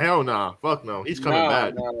 Nah, hell nah. Fuck no. He's coming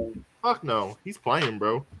back. No. Fuck no. He's playing,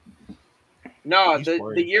 bro. No,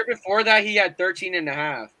 the year before that, he had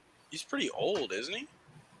 13.5. He's pretty old, isn't he?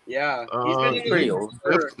 Yeah. He's pretty old.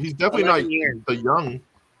 He's definitely not the young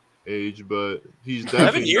age, but he's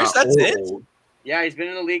definitely 11 years? not That's old. it? Yeah, he's been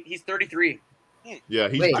in the league. He's 33. Yeah,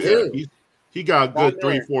 Wait, he got a good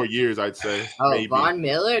Von Miller. 3-4 years, I'd say. Oh, maybe. Von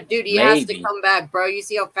Miller? Dude, he has to come back, bro. You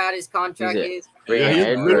see how fat his contract is? Yeah,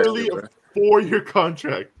 he's literally a 4-year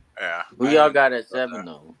contract. Yeah. Who y'all got at 7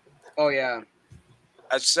 though? Oh, yeah.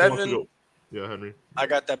 At 7, yeah, Henry. I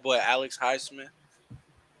got that boy Alex Highsmith.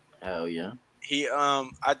 Hell yeah. He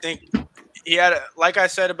I think he had like I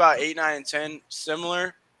said about 8, 9, and 10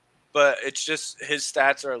 similar, but it's just his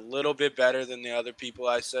stats are a little bit better than the other people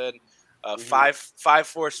I said. 5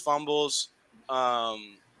 forced fumbles, I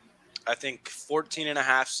think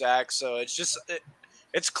 14.5 sacks. So it's just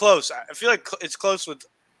it's close. I feel like it's close with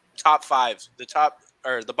top 5.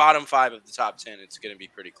 The bottom 5 of the top 10. It's gonna be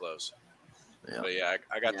pretty close. Yeah. But yeah,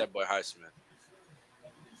 I got that boy Highsmith.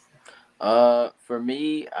 For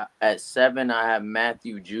me, at 7, I have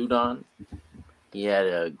Matthew Judon. He had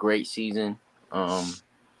a great season.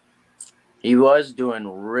 He was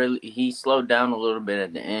doing he slowed down a little bit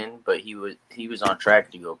at the end, but he was on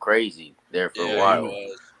track to go crazy there for a while.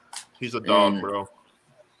 He's a dog, bro.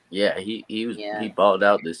 Yeah, he balled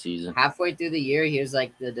out this season. Halfway through the year, he was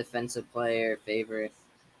like the defensive player favorite.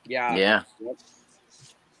 Yeah. Yeah.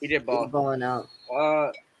 He did ball. He's balling out.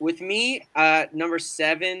 With me, number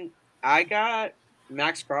 7, I got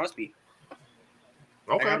Max Crosby.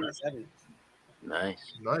 Okay. I got number 7.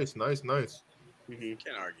 Nice. Nice. Mm-hmm.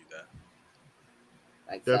 Can't argue that.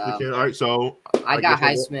 Like, Definitely can. All right, so I got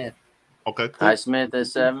guess Highsmith. Okay, cool. Highsmith at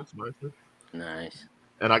 7. Nice.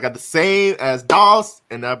 And I got the same as Doss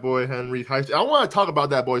and that boy Henry Highsmith. I want to talk about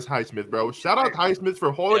that boy's Highsmith, bro. Shout out Highsmith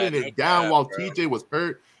for holding no it down cap, while bro. TJ was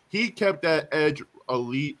hurt. He kept that edge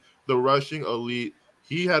elite, the rushing elite.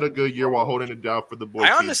 He had a good year while holding it down for the boy.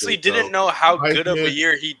 I honestly TJ, didn't so. know how good of a Highsmith-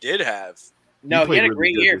 year he did have. No, he had a really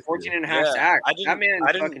great good year. this 14 year. and a half Yeah, sacks. I didn't- That man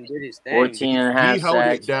I didn't- fucking did his thing. 14 and a half He held it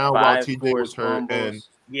sacks, down while 5 TJ was forced hurt, fumbles. and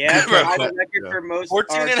Yeah, He tied kept the that- record yeah. for most.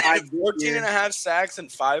 14 and, tied this 14 year. and a half sacks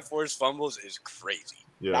and 5 forced fumbles is crazy.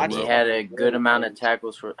 yeah, That's And he bro. had a good amount of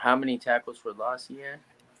tackles for. How many tackles for loss he had?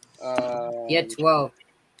 He had 12.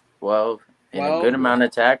 12. And a 12. good amount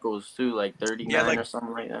of tackles too, like 39 Yeah, like- or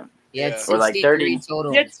something like that. He had Yeah. Or like 63 30.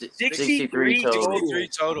 total. He had 63 63 total. 63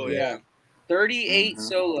 total, yeah. 38 Mhm.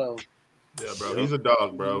 solo. Yeah, bro. He's a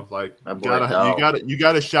dog, bro. Like That you boy dog.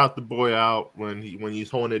 gotta shout the boy out when he's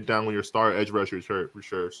holding it down when your star edge rusher is hurt for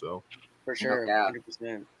sure. So For sure. doubt.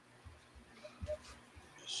 100%.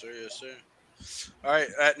 Yes, sir. All right,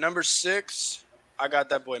 at number 6, I got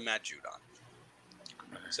that boy Matt Judon.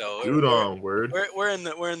 So word. we're in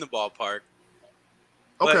the ballpark.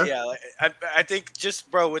 But Okay. yeah, like, I think just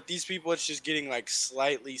bro with these people, it's just getting like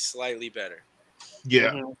slightly better.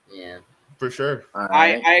 Yeah, Mhm. Yeah. for sure. All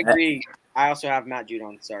right. I agree. I also have Matt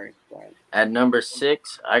Judon. Sorry. Brian. At number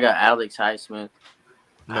 6, I got Alex Highsmith.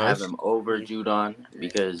 I have Nice. him over Judon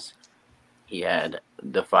because he had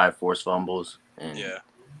the 5 forced fumbles, and Yeah,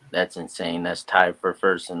 that's insane. That's tied for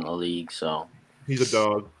first in the league. So He's a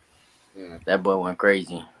dog. that boy went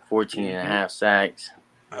crazy. 14 and a half sacks.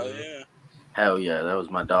 oh yeah. Hell yeah, that was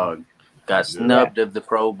my dog. Got snubbed of the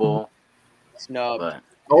Pro Bowl, Snub. but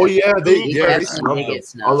Oh yeah, they He they definitely snubbed him. gets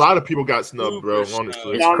snubbed. A lot of people got snubbed, bro. Super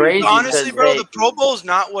Honestly, it's crazy. Honestly, because bro, they- the Pro Bowl's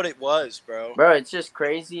not what it was, bro. Bro, it's just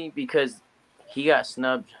crazy because he got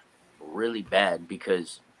snubbed really bad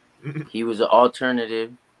because he was an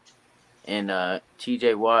alternative, and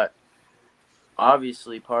TJ Watt.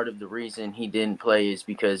 Obviously, part of the reason he didn't play is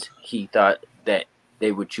because he thought that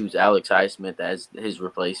they would choose Alex Highsmith as his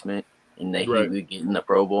replacement and that Right. he would get in the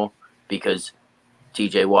Pro Bowl because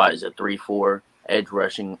TJ Watt is a 3-4 edge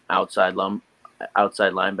rushing outside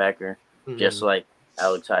linebacker, just like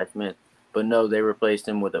Alex Highsmith. But no, they replaced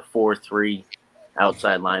him with a 4-3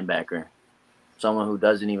 outside linebacker, someone who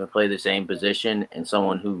doesn't even play the same position and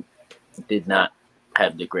someone who did not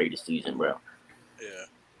have the greatest season, bro. Yeah.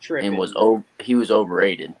 Tripping. And he was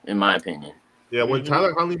overrated, in my opinion. Yeah, when Mhm.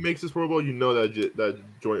 Tyler Huntley makes this Pro Bowl, you know that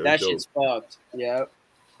joint That is joke. shit's fucked. Yep.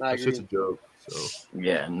 I That shit's a agree. joke. So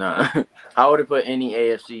Yeah, nah. I would have put any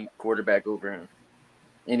AFC quarterback over him.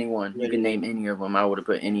 Anyone. You can name any of them. I would have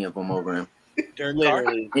put any of them over him. Derek Carr.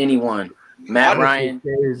 Literally. Anyone. Matt Ryan,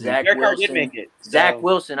 Zach Derek Carr did Wilson. make it. Zach so-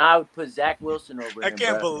 Wilson. I would put Zach Wilson over I him.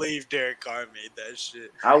 can't bro. believe Derek Carr made that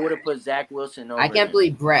shit. I would have put Zach Wilson over I can't him.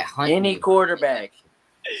 believe Brett Huntley. Any quarterback.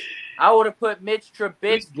 I would have put Mitch Who's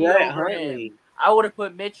Trubisky Brett over Huntley? him. I would have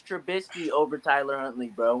put Mitch Trubisky over Tyler Huntley,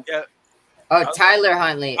 bro. Oh, Tyler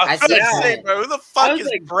Huntley. I I was said gonna say, Brett. bro, who the I fuck was is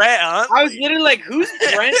like- Brett Huntley? I was literally like, who's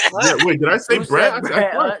Brent Hunt? yeah, wait, did I say Who Brett? said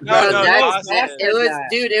Brett Hunt? No, Bro, no, that's- Austin. It was, that.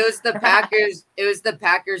 dude. It was the Packers. It was the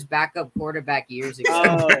Packers' backup quarterback years ago.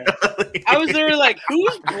 Oh, I was literally like,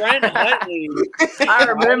 who's Brent Huntley? I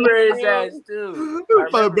remember his ass too.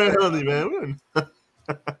 I Fuck remember Brett that. Huntley, man.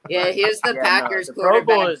 Yeah, he was the Yeah, Packers no, the Pro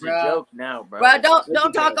Bowl quarterback, is a bro. joke now, bro. Bro,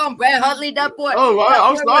 don't talk on Brett Huntley. That boy. Oh, that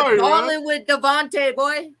I'm boy sorry, was man. balling with Devontae,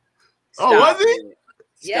 boy. Oh, was he? it.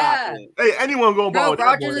 Yeah. Stop it. Hey, anyone going Bro, ball with that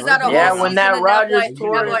Rodgers boy, is man. out of Yeah, whole when season that and Rodgers boy-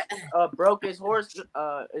 tore that boy- broke his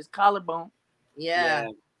his collarbone. Yeah.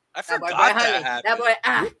 I That boy, forgot Brett that Huntley.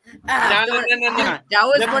 happened. That boy, No. That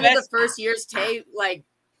was The one of the best- first years Tay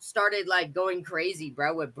started going crazy,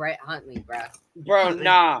 bro, with Brett Huntley, bro. Bro,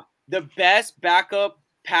 nah. The best backup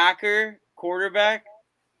Packer quarterback,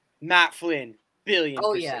 Matt Flynn, billion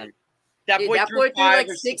Oh, percent. yeah. That Dude, boy that threw boy threw 5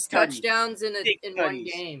 or 6 tutties. touchdowns in Six one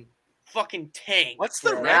tutties. game. Fucking tank. What's the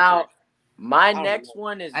bro. record? Now, my don't next know.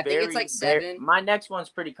 one is I think it's like 7. My next one's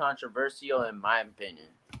pretty controversial in my opinion.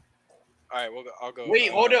 All right, I'll go. Wait,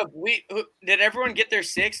 hold up. Did everyone get their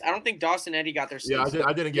 6? I don't think Dawson Eddie got their 6. Yeah,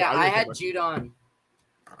 I didn't get. Yeah, I didn't had get Judon.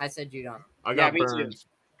 I said Judon. I got Yeah, me too. Burns.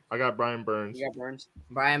 I got Brian Burns. You got Burns?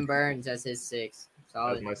 Brian Burns as his 6. That's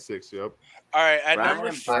Solid. my 6. Yep, All right, at Brian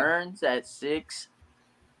number 5. Burns at 6.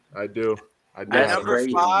 I do. I do. At That's number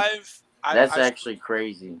crazy. 5. That's actually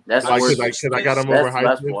crazy. That's Like, worse. cause I got him over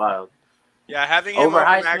That's Highsmith. wild. Yeah, having him Over over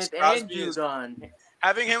Max Highsmith and Crosby is Judon.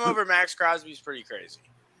 having him over Max Crosby is pretty crazy.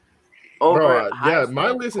 over yeah, my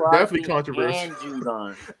Highsmith, list is Crosby, definitely controversial. and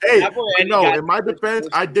Judon. Hey, That boy but Eddie no, got in my the defense,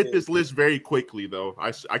 first I did pick. this list very quickly, though.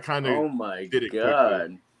 I kind of Oh my did it quickly,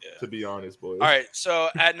 god! to be honest, boys. All right, so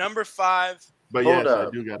at number 5, But Hold yes, I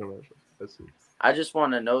up. do got to. Let's see. I just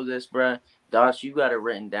want to know this, bruh. Doss, you got it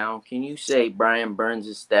written down. Can you say Brian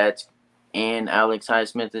Burns' stats and Alex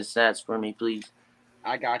Highsmith's stats for me, please?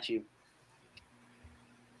 I got you.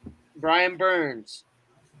 Brian Burns,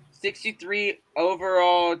 63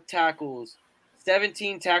 overall tackles,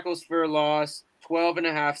 17 tackles for a loss, 12 and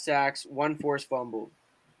a half sacks, 1 forced fumble.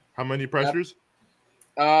 How many pressures?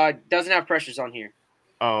 Doesn't have pressures on here.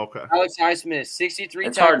 Oh, okay. Alex Highsmith, 63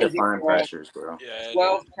 It's hard tackles to find overall, pressures, bro.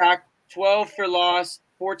 yeah, 12 for loss,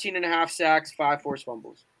 14 and a half sacks, 5 forced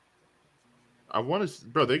fumbles. I want to,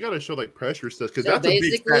 bro. They got to show like pressure stats because So that's a big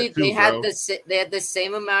basically, stat too, they had bro. they had the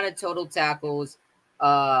same amount of total tackles.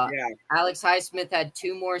 Yeah. Alex Highsmith had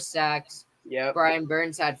 2 more sacks. Yep. Brian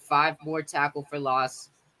Burns had 5 more tackle for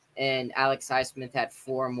loss, and Alex Highsmith had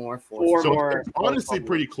 4 more Four So more it's honestly fumbles.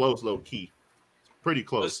 pretty close, low key. Pretty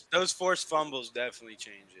close. those forced fumbles definitely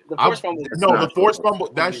change it. The forced fumble. The forced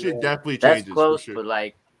fumble, that shit definitely changes. That's close, for sure. but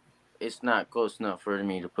like, it's not close enough for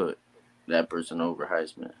me to put that person over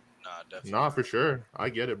Highsmith. Nah, definitely. Nah, for sure. I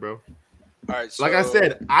get it, bro. All right, so Like I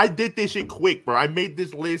said, I did this shit quick, bro. I made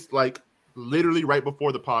this list like literally right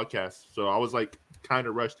before the podcast, so I was like kind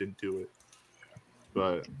of rushed into it.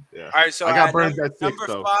 But yeah, all right, so I got at Burns at 6 number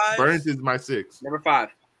though. 5, Burns is my 6. Number 5.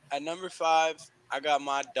 At number 5, I got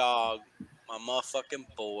my dog, my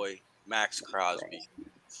motherfucking boy, Max Crosby.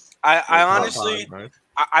 I honestly,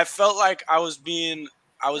 I felt like I was being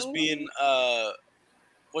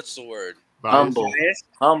what's the word? Humble.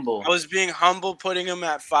 I was being humble putting him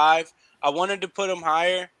at 5. I wanted to put him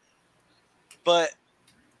higher, but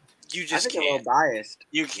you just I think can't. a little biased.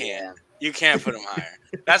 You can't. Yeah. You can't put him higher.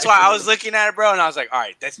 That's why I was looking at it, bro, and I was like, all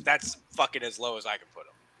right, that's fucking as low as I can put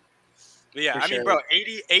him. But yeah, For I mean, sure. bro,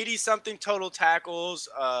 80 something total tackles,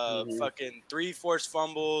 Mhm. fucking 3 forced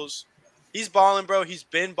fumbles. He's balling, bro. He's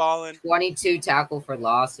been balling. 22 tackle for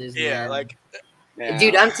losses, Yeah, man. like Yeah.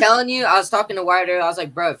 Dude, I'm telling you, I was talking to Wyatt earlier. I was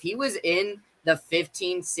like, bro, if he was in the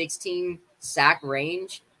 15, 16 sack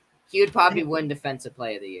range, he would probably win Defensive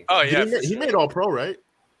Player of the Year. oh yeah, he made All Pro, right?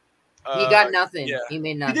 He got nothing. yeah. He made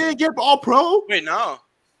He nothing. didn't get All Pro. Wait, no.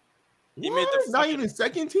 He made the Not fucking- even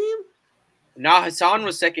second team. Nah, Hassan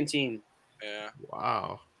was second team. Yeah.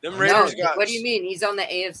 Wow. Them No, Raiders got. what do you mean? He's on the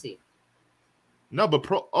AFC. No, but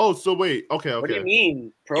Pro. Oh, so wait. Okay. What do you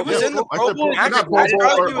mean? He was in the I Pro said Bowl. Pro- Max not Pro Bowl,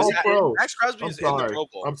 Crosby or was All Pro. Max Crosby I'm is in the sorry. Pro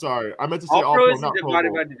Bowl. I'm sorry. I meant to say All All Pro Pro, isn't not Pro divided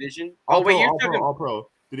Bowl. by division. All Oh wait, Pro, you're All Pro, talking. All Pro.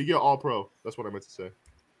 Did he get All Pro? That's what I meant to say.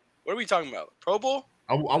 What are we talking about? Pro Bowl?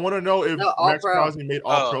 I want to know if No, All Max Pro. Crosby made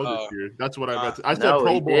All Pro Oh, this year. That's what I Nah. meant to. I said No,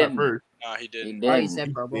 Pro he Bowl didn't. at first. Nah, he He didn't. Oh, you didn't.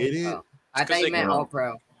 said Pro Bowl? Didn't? Oh, I It's 'cause thought you they meant got- All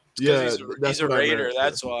Pro. Yeah, He's that's a what I Raider. meant.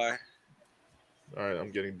 That's why. All right,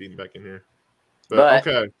 I'm getting beaten back in here. But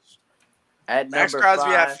okay. At Max number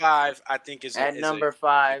Crosby 5, at 5, I think is at is number a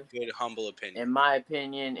 5, good humble opinion. in my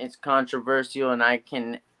opinion, it's controversial, and I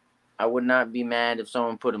would not be mad if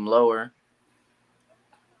someone put him lower.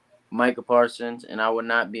 Micah Parsons, and I would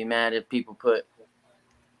not be mad if people put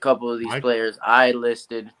a couple of these players I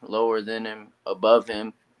listed lower than him, above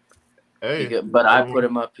him. Hey, But I put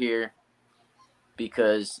him up here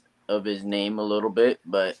because of his name a little bit.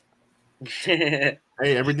 But hey,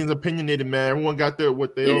 everything's opinionated, man. Everyone got their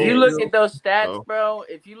what they. if you look at those stats, So, bro,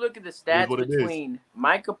 if you look at the is stats what it is. between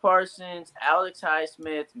Micah Parsons, Alex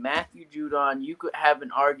Highsmith, Matthew Judon, you could have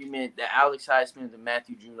an argument that Alex Highsmith and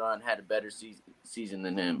Matthew Judon had a better season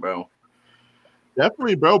than him, bro.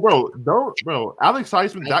 Definitely, bro. Alex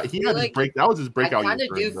Highsmith, I he feel had his like- break. That was his I breakout kind year.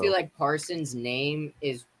 of do feel like Parsons' name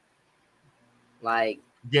is like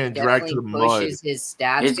getting dragged to the definitely mud. pushes his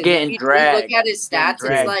stats. It's 'cause getting if you dragged. look at his stats, it's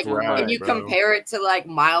dragged like, too much, and you bro. compare it to like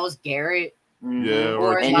Miles Garrett Yeah,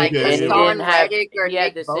 or or like TJ. Hassan Reddick or he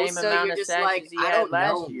had Nick the same Bosa, amount you're of just sacks like, as he I had don't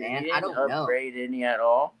last know, year. man. He I didn't don't know. upgrade any at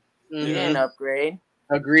all. He Mhm. didn't upgrade.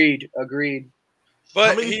 Agreed. How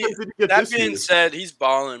But many steps did he get that this being year? said, he's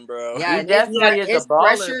balling, bro. Yeah, He and definitely his is a baller,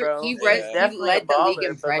 pressure, bro. He, He's he definitely led a the league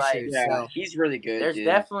in baller, but, like, pressures. Yeah, So he's really good. There's dude.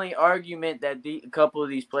 definitely argument that a couple of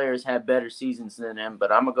these players have better seasons than him, but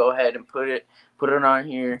I'm gonna go ahead and put it on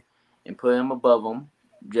here and put him above him.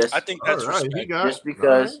 Just I think that's All right, he respect. got just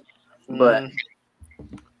because. But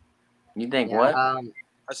you think yeah, what?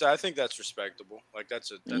 I said I think that's respectable. Like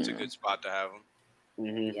that's a good spot to have him.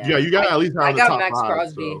 Mhm. Yeah, you got to at least have I the got top Max 5.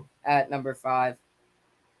 Crosby So. at number 5.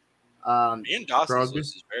 Me and Dawson's Crosby?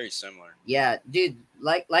 list is very similar. Yeah, dude.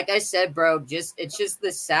 Like I said, bro. It's just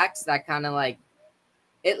the sacks that kind of like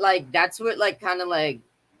it. Like that's what like kind of like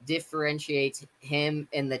differentiates him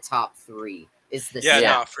in the top 3. is the Yeah,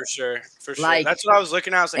 sack. no, for sure. Like- That's what I was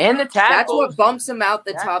looking at. I was like, And the That's tackles. what bumps him out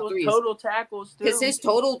the top Tackles, three. total tackles too. Because his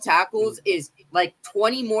total tackles is like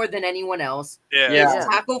 20 more than anyone else. yeah. Yeah. His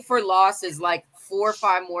tackle for loss is like 4 or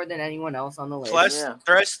 5 more than anyone else on the list. Plus, Yeah.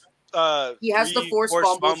 he He has the forced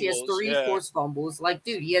fumbles. He has 3 yeah. forced fumbles. Like,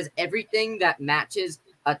 dude, he has everything that matches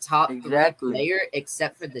a top Exactly. 3 player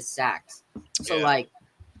except for the sacks. So, Yeah. like,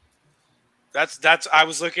 That's I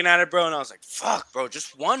was looking at it, bro, and I was like, fuck, bro,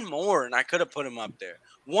 just one more, and I could have put him up there.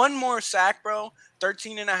 One more sack, bro,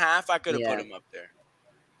 13 and a half, I could have Yeah. put him up there.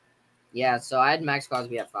 yeah, so I had Max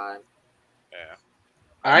Crosby at 5. Yeah.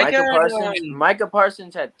 I Micah got Parsons. Micah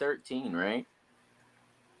Parsons had 13, right?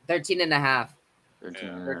 13 and a half. 13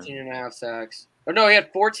 Yeah. and a half. 13 and a half sacks. Oh no, he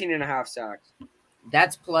had 14 and a half sacks.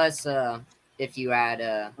 That's plus if you add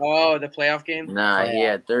Oh, the playoff game. Nah, he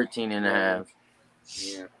Yeah. had 13 and a half.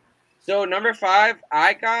 Yeah. So number 5,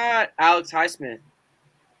 I got Alex Highsmith.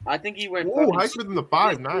 I think he went. Ooh, fucking Highsmith in the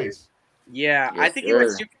 5, this year. nice. Yeah, I Yes, think he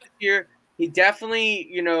went sir. super this year. He definitely,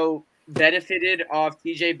 benefited off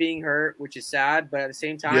TJ being hurt, which is sad, but at the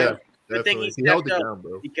same time, Yeah, good thing definitely. he He held it stepped up down,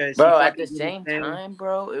 bro. because Bro, he at the fucking did same his thing. time,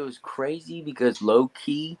 bro, it was crazy because low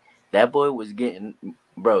key, that boy was getting,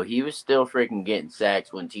 bro, he was still freaking getting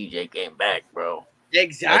sacks when TJ came back, bro. Like,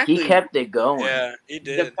 Exactly. he kept it going. Yeah, he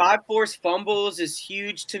The did. 5 forced fumbles is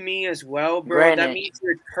huge to me as well, bro. That Granted. means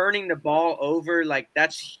you're turning the ball over. Like,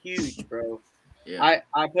 that's huge, bro. Yeah.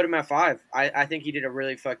 I put him at 5. I think he did a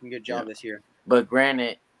really fucking good job this year. But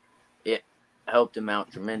granted, it helped him out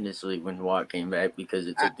tremendously when Watt came back because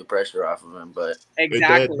it took the pressure off of him. But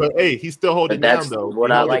Exactly. But hey, he's still holding that's down though.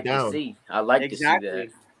 what He I held it like to down. see. I like Exactly. to see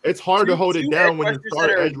that. It's hard to Two- hold two it down edge when your rushers star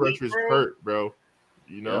that are edge elite, rusher's bro. hurt, bro.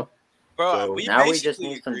 You know? Bro, So- we Now we basically just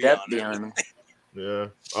need some agree depth on it. behind him.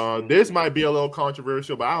 Yeah. This might be a little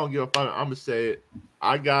controversial, but I don't give a fuck. I'm gonna say it.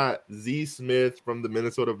 I got Z Smith from the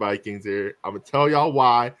Minnesota Vikings here. I'm gonna tell y'all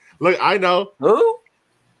why. Look, I know Who?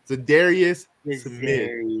 Zadarius Smith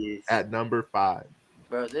Serious. at number 5.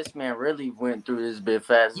 Bro, this man really went through this bit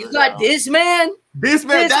fast. You got this man? This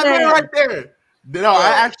man, This that man man. right there. No, I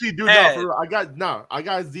actually do Ed. know. I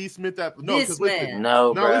got Z Smith at no. This Because listen, man. No,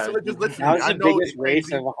 no, bro. listen, just listen. That was I the know biggest it's waste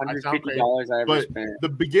crazy. of I sound crazy. $150 I ever But spent. the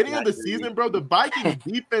beginning of the Not really. season, bro, the Vikings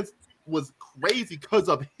defense was crazy because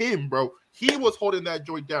of him, bro. He was holding that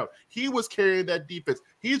joint down. He was carrying that defense.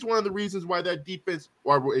 He's one of the reasons why that defense,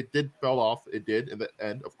 or it did fell off. It did in the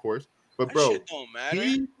end, of course. But That bro, shit don't matter.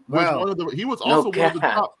 he was Bro. one of the. He was No also one of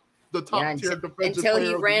cap. the top Yeah, tier defensive until player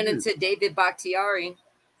he of the ran year. into David Bakhtiari.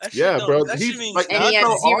 That shit Yeah, don't- bro. That He's shit means like- And he That's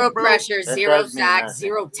had so 0 off, bro. pressure, That 0 does mean sacks, nothing.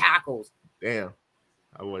 0 tackles. Damn.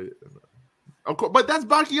 I would. Of course, but that's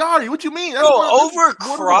Bakhtiari. What you mean? Bro, That's one over of the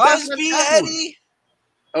best Crosby, tackles. Eddie?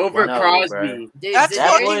 Over No, Crosby. Dude, That's Zadarius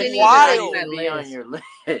fucking didn't even wild. make that Be on list. your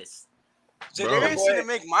list. Zadarius Bro. didn't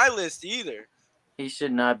make my list either. He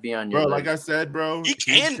should not be on your Bro, list. like I said, bro. He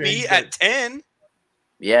can be changed at it. 10.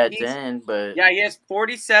 Yeah, at He's- 10, but Yeah, he has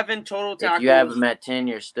 47 total tackles. if you have him at 10,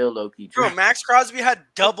 you're still low-key Bro, trash. Max Crosby had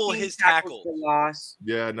double 15 his tackles. for loss.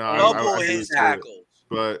 Yeah, no, Double I agree his with you. tackles.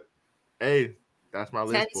 But hey, that's my 10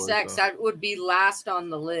 list. Boy, sacks, so. that would be last on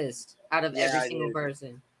the list out of Yeah, every it single is.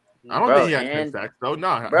 person. I don't Bro, think he had 10 and- sacks though.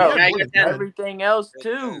 No, Bro, he Yeah, had he more got than 10. 10. Everything else,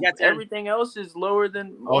 too. Yeah, 10. Everything else is lower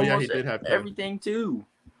than Oh, yeah, he almost did have 10. everything, too.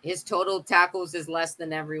 His total tackles is less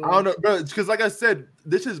than I everyone. don't know, bro. Because like I said,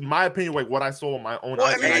 this is my opinion, like what I saw on my own Well,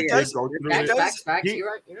 eyes. I mean, and it did does- go through Facts, it. facts, facts. He-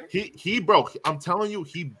 You're right. You're right. He broke. I'm telling you,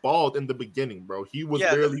 he balled in the beginning, bro. He was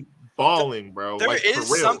Yeah, literally balling, bro. there like, is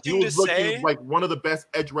for real. something he was to looking say- like one of the best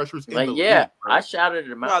edge rushers in Like, the yeah, league, bro. I shouted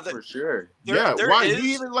him No, out that- for sure. Yeah, there why? is-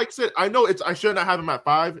 He even like said, I know I should not have him at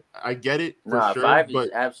 5. I get it for Nah, sure, 5 but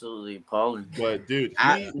is absolutely appalling. dude,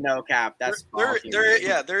 No cap. That's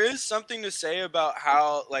there is something to say about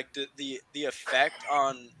how like the effect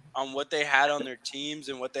on what they had on their teams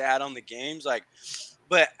and what they had on the games, like,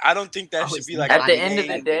 but I don't think that I should was be like At not the even end of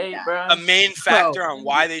the thinking day, that. bro. a main factor on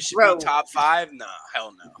why they should Bro. be top 5. Nah,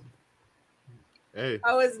 hell no. hey,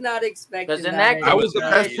 I was not expecting 'Cause in that. that I was the Yeah,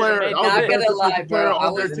 best yeah. player. Not I was the gonna best lie, defensive bro, player I on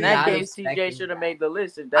their was In team. that not case, TJ expecting should have made the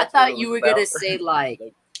list. If I that's thought what you it were was gonna about. say like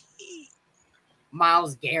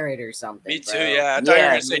Miles Garrett or something. Me too. bro. Yeah, I thought you were Yeah,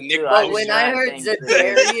 gonna say me Nick too. But Bosa. when was I not heard thinking Zadarius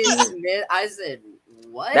that. Smith, I said,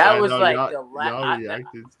 "What?" That I was know, like y'all- the y'all last.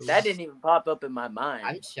 reacted to That it. didn't even pop up in my mind.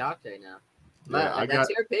 I'm shocked right now. Yeah, But I that's got-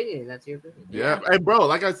 your opinion. That's your opinion. Yeah, and bro,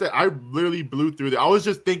 like I said, I literally blew through that. I was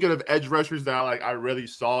just thinking of edge rushers that like I really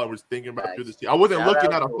saw and was thinking about through this team. I wasn't Shout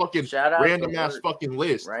looking out at a to- fucking shout out random to ass work, fucking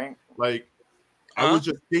list. right? Like I Huh? was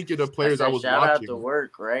just thinking of players I, said was shout watching. out to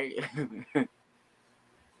work, right?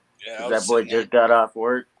 Yeah, I 'Cause was that boy sitting there. just got off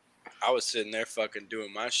work. I was sitting there fucking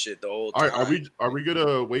doing my shit the whole All time. right, are we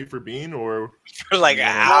gonna wait for Bean or for like an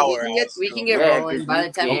Yeah. hour? We can get Yeah, rolling. 'cause By the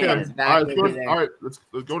we time he can. okay? comes All back, right, we'll be there. all right. Let's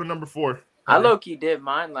go to number 4. I low-key did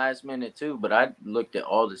mine last minute too, but I looked at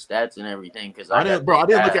all the stats and everything because I didn't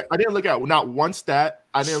look at not one stat.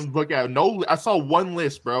 I didn't look at no. I saw one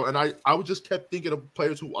list, bro, and I just kept thinking of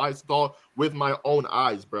players who I saw with my own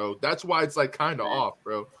eyes, bro. That's why it's like kind of off,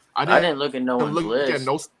 bro. I didn't look at no one's look list. at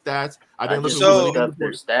no stats. I I didn't just look looked up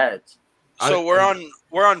their stats. So we're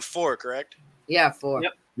on 4, correct? Yeah, 4.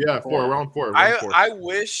 Yep. Yeah, 4. We're on 4. I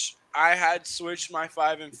wish I had switched my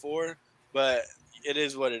 5 and 4, but it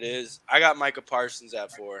is what it is. I got Micah Parsons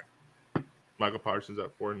at 4. Michael Parsons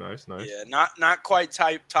at 4. Nice. Yeah, not quite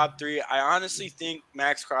top 3. I honestly think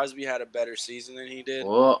Max Crosby had a better season than he did.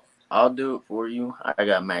 Well, I'll do it for you. I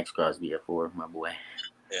got Max Crosby at 4, my boy.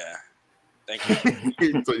 Yeah. Thank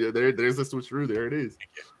you. So yeah, there's a switcheroo. There it is.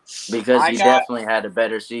 Because he definitely had a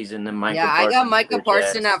better season than Micah Parsons. Yeah, I got Micah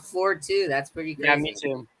Parsons at 4 too. That's pretty crazy. Yeah, me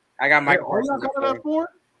too. I got Micah Parsons at 4.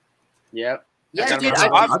 Yep. Yeah, dude.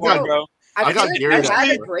 I got Garrett had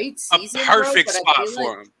a at 4. great A season, perfect bro, spot but I feel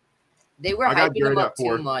for like him. they were I got hyping Garrett him at up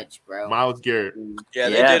 4. too much, bro. Miles Garrett. Yeah,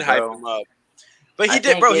 they did hype him up. But he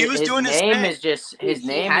did, bro. He was doing his name thing. is just his He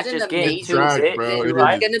name had is an just getting amazing too drag, big. bro. Too It He's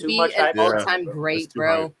hype, gonna too be much an hype. all-time It's great, too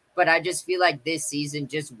bro. hype. But I just feel like this season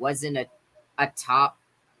just wasn't a top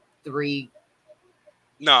 3.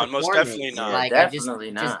 No, most performance. definitely not. Like Definitely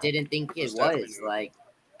I not. just didn't think it Most definitely was. not. Like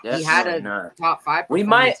Definitely he had a not. top 5. We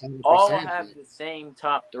might performance, all 100%, have but- the same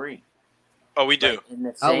top 3. Oh, we do. Like, in the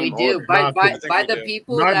Oh, same we do. order. By Nah, by, I think by we the do.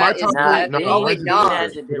 people My that is top Nah, 3. left. Oh wait, Bean no.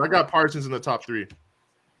 has a I different. got Parsons in the top 3.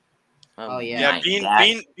 Oh, yeah.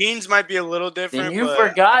 Yeah, Beans might be a little different. Then you but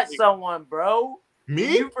forgot someone, bro.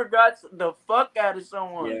 Me? You forgot the fuck out of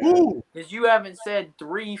someone. Yeah. Who? Because you haven't said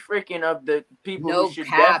 3 freaking of the people No who should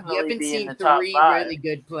cap. You definitely haven't be in seen the top 3 5. really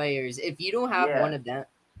good players. If you don't have Yeah. one of them,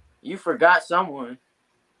 You forgot someone.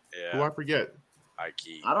 Who Yeah, I forget? high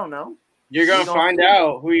key. I don't know. You're gonna We gonna find see.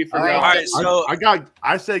 out who you All forgot. All right, so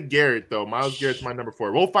I said Garrett though. Miles Garrett's my number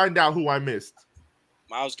 4. We'll find out who I missed.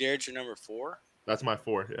 Miles Garrett's your number 4. That's my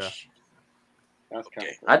 4. Yeah. That's kind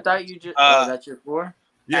Okay. of I thought you just. That's your 4?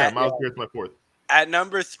 Yeah, At- Miles Garrett's my 4th. At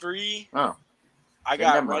number 3, Oh, I Then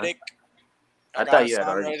got never mind. Reddick. I got thought you had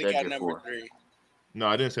Hassan already Reddick said at your number 4. 3. No,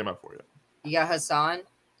 I didn't say my 4 yet. you got Hassan.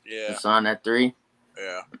 Yeah, Hassan at 3.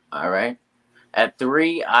 yeah. All right. At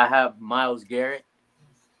 3, I have Miles Garrett.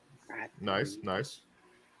 Nice.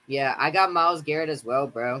 Yeah, I got Miles Garrett as well,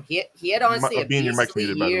 bro. He had honestly a Bean, your mic's beastly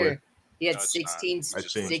muted, by the way. year. He had No, it's 16, not. I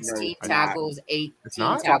think. 16 No, tackles, 18 It's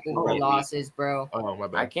not? tackle Oh. for losses, bro. Oh, my I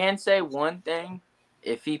bad. can say one thing.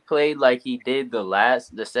 If he played like he did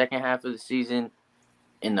the second half of the season,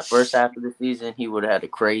 in the first half of the season, he would have had a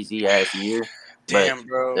crazy ass year. Damn,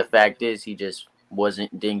 bro. The fact is, he just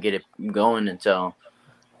didn't get it going until,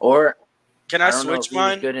 or Can I I don't know if switch he was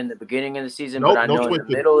mine? good in the beginning of the season, Nope, but I no know in the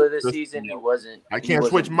switching. middle of the Just- season, he wasn't. I he can't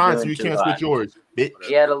wasn't switch mine, so doing you too can't hot. switch yours. Bitch.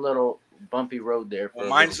 He had a little bumpy road there. For Well, a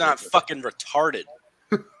mine's little not bit. fucking retarded.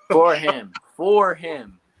 For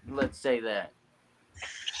him. Let's say that.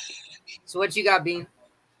 So what you got, Bean,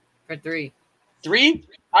 for 3? 3.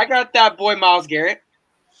 I got that boy Miles Garrett.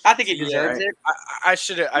 I think he Yeah, deserves it. I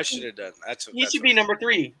should have done. He should be number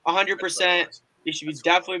 3, 100%. He should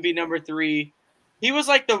definitely be number 3. He was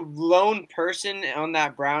like the lone person on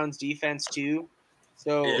that Browns defense too.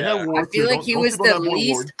 So Yeah. I feel like he was the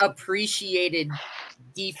least appreciated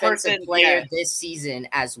defensive Person, player yeah. this season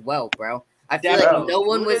as well, bro. I feel Bro, like no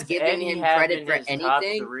one who was does giving Eddie him have credit in for his top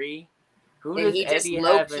anything. 3? Who And does he just Eddie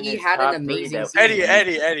low-key have in his had an top 3 amazing that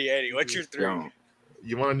season. Eddie. What's your 3? don't?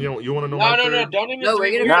 You want to know? You want to know? no, my no, third? don't even. No,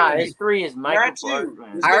 we're gonna- Nah, his 3 is Michael at 2.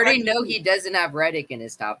 Parsons. I already know he doesn't have Reddick in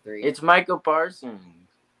his top 3. It's Michael Parsons.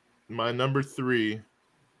 My number 3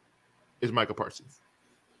 is Michael Parsons.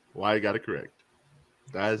 Why I got it correct?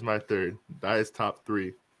 That is my 3rd. That is top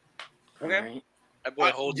 3. Okay. Right? That boy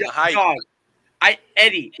holds the height. Dog,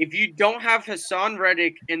 Eddie, if you don't have Hassan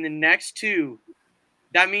Reddick in the next 2,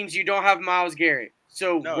 that means you don't have Miles Garrett.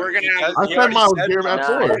 So No, we're he gonna have. does- I he said already Miles said Garrett at Nah,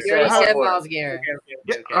 4. he You already said said four. Miles Garrett.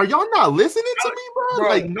 Okay. Are y'all not listening to me, bro? Bro,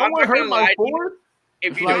 Like no I'm one not heard gonna my lie to you. 4.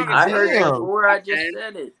 If you Like, don't I have heard Damn. it before I just And-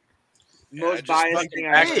 said it. most just biased fucking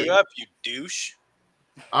thing back I you up, you douche.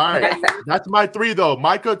 All right, that's my 3 though.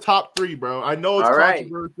 Micah top 3, bro. I know it's All right.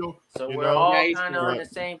 controversial. So you we're know? all Yeah, he's kind of on correct.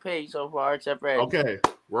 the same page so far, except Red. Okay,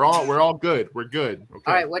 we're all good. We're good. Okay.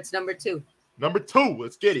 All right, what's number 2? Number 2.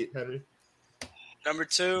 Let's get it, Henry. Number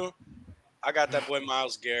 2, I got that boy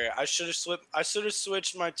Miles Garrett. I should have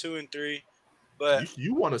switched my 2 and 3, but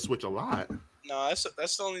You want to switch a lot. no,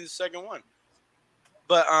 that's only the second one.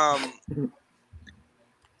 But I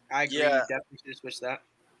agree. Yeah. Definitely should have switched that.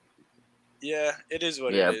 Yeah, it is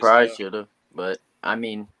what it Yeah, is. probably though. should have. But I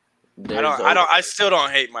mean, I still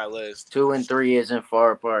don't hate my list. 2 and 3 isn't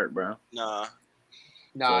far apart, bro. Nah.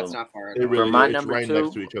 No, So, it's not far at It all. really my is. It's number right 2,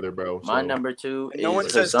 next to each other, bro. My So. number 2 No one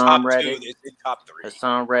is says Hassan top 2. Reddick. They say top 3.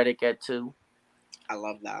 Hassan Reddick at 2. I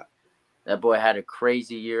love that. That boy had a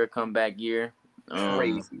crazy year, a comeback year.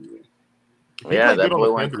 Crazy. He Yeah, played that good on boy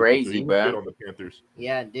the went Panthers, crazy, He was good bro. on the Panthers.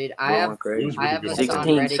 Yeah, dude. Boy went I crazy. really have good on Hassan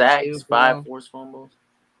 16 Reddick sacks, too, 5 bro. forced fumbles.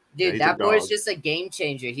 Yeah, Dude, he's a that boy's dog. just a game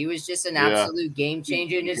changer. He was just an Yeah. absolute game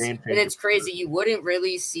changer. And Game changer it's for crazy. sure. You wouldn't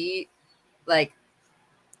really see like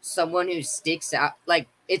someone who sticks out. Like,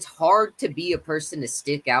 it's hard to be a person to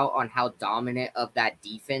stick out on how dominant of that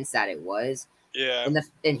defense that it was. Yeah.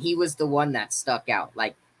 And he was the one that stuck out.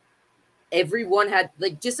 Like, everyone had,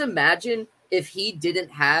 like, just imagine if he didn't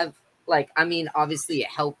have, like, I mean, obviously it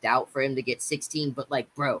helped out for him to get 16, but,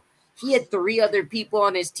 like, bro, he had 3 other people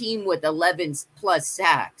on his team with 11 plus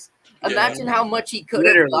sacks. Imagine how much he could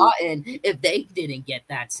have gotten if they didn't get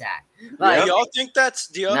that sack. Like, do y'all think that's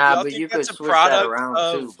but you could that's a switch that product around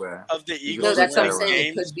of, too, bro. of the You Eagles? No, that's what I'm switch that saying.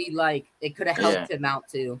 winning It games? could be like it could have helped him out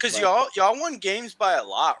too. Because but- y'all won games by a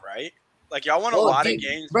lot, right? Like y'all won a Oh, lot dude, of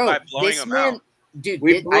games bro, by blowing this them man, out. dude,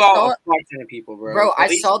 We blew I out saw, a fuck ton of people, bro. bro. At I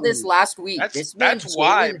least saw this 2. last week. This man, That's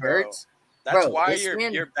why, Jalen bro. Hurts. That's Bro, why this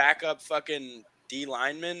man, your backup fucking D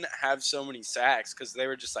linemen have so many sacks because they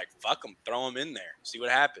were just like, fuck them, throw them in there, see what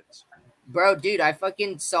happens. bro, dude, I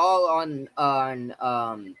fucking saw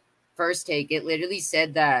on First Take. It literally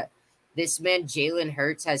said that this man Jalen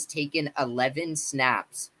Hurts has taken 11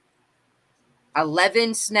 snaps.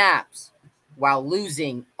 11 snaps while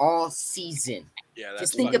losing all season. Yeah, that's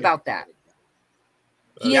Just think fucking about that.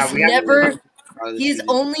 He Yeah, has we haven't never. really He's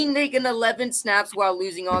only taken 11 snaps while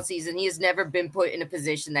losing all season. He has never been put in a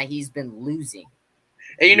position that he's been losing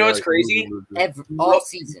And you know what's crazy? all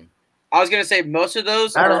season. I was gonna say most of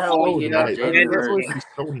those How the are hell all we get up Nice. Jalen That's Hurts? always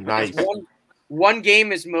so nice. One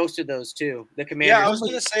game is most of those too. The Commanders. Yeah, I was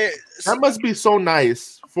gonna say That must be so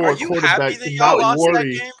nice for Are a you quarterback happy that to y'all not lost that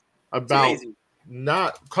worry game? about amazing.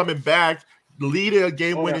 not coming back, leading a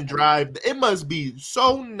game-winning drive. It must be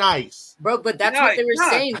so nice. Bro, but that's Yeah, what they were yeah.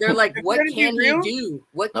 saying. They're like, If what we're gonna can be he real, do?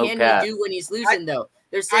 What No can cap. he do when he's losing, though?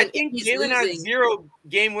 They're saying I think if he's Jalen has losing, 0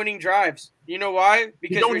 game-winning drives. You know why?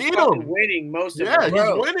 Because don't we're need fucking him. winning most of Yeah, them. he's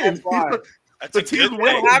Bro, winning. That's why. That's The a team's good We don't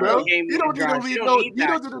winning, thing. have bro. no game You don't need to drives. lead. You don't No, need you that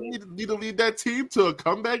don't shit. need to lead that team to a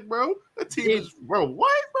comeback, bro. That team Dude. is, bro.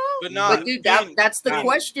 What, bro? But no, but dude, that's the Dean.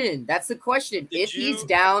 question. That's the question. Did If he's you-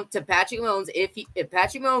 down to Patrick Mahomes, if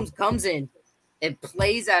Patrick Mahomes comes in and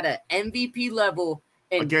plays at an MVP level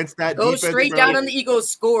and Against that goes defense, straight bro. down on the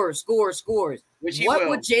Eagles, scores. Which he What will.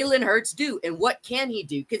 would Jalen Hurts do, and what can he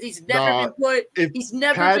do? Because he's never if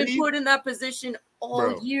been Patty- put in that position all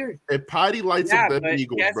Bro. year. If Patty lights Yeah, up the but he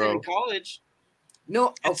Eagles, hasn't bro. in college. No,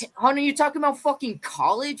 It's- okay, Hunter, you talking about fucking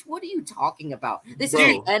college? What are you talking about? This Bro.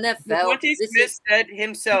 is NFL. Devontae This Smith is said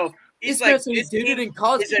himself. He's this like, man said he this did it game in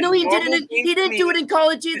college. is a No, he normal didn't. game He for didn't do me. it in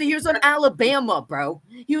college either. He was on Alabama, bro.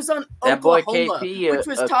 He was on That boy Oklahoma, KP, which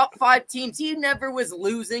was top 5 teams. He never was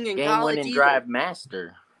losing in Game college winning either. drive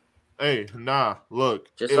master, Hey, nah, look.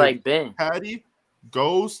 just if like Ben. Patty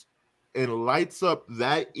goes and lights up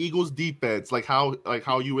that Eagles defense, like how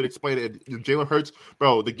you would explain it. Jalen Hurts,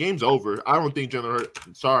 bro, the game's over. I don't think Jalen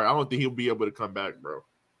Hurts. Sorry, I don't think he'll be able to come back, bro.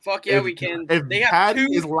 Fuck yeah, If- we can. If They have Patty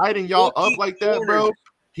 2 is lighting y'all up rookie like that, bro, corners.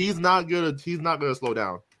 he's not gonna slow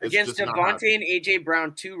down. It's Against just not happening. Devontae and AJ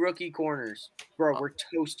Brown, 2 rookie corners. Bro, we're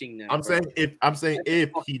toasting them. I'm bro. saying if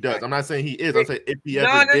he does. I'm not saying he is. I'm saying if he No,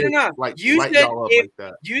 ever no, no, did, no. like You light said y'all up if- like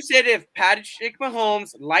that. You said if Patrick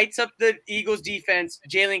Mahomes lights up the Eagles defense,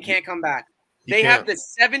 Jalen can't come back. He They have can't. the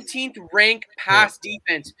 17th ranked pass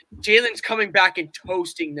defense. Jalen's coming back and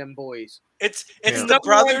toasting them boys. It's Yeah. the Number one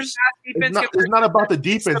brothers. pass defense It's not about the It's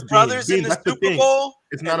defense. the brothers Bean. in the That's the Super thing. Bowl.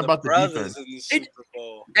 It's not and about the brothers defense. in the Super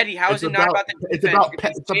Bowl. Eddie, how is It's it not about the it's defense? about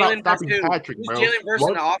Because it's about Jalen stopping versus who? Patrick, Who's bro. Jalen versus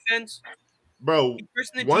Once- the offense? Bro, He's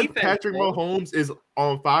versus the once defense. Patrick bro. Mahomes is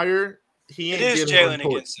on fire, he It ain't is getting Jalen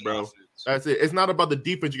uncoached, against an bro. offense. That's it. It's not about the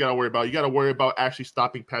defense you gotta worry about. You gotta worry about actually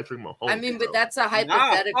stopping Patrick Mahomes. I mean, but bro. that's a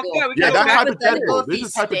hypothetical. fuck yeah, we Yeah, gotta that's go back. hypothetical. If This he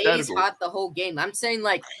is stays hypothetical. hot the whole game. I'm saying,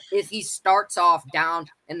 like, if he starts off down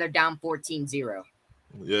and they're down 14-0.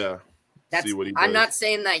 Yeah. That's, See what he I'm does. not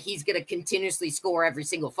saying that he's going to continuously score every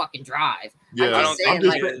single fucking drive. Yeah, I'm I just don't saying,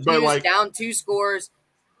 think like, he he is. but, was like- down 2 scores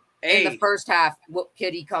in the Hey, first half. What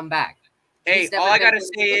could he come back? hey, He's never all I been gotta put in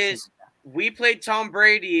say position is like that. we played Tom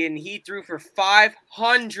Brady and he threw for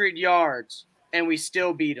 500 yards and we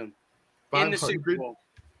still beat him in the Super 500? Bowl.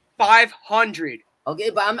 500. Okay,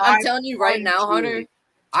 but I'm telling you right now, Hunter,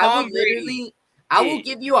 I will 500. literally, I will Hey.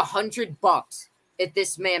 give you $100 if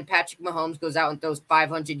this man Patrick Mahomes goes out and throws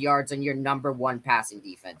 500 yards on your number one passing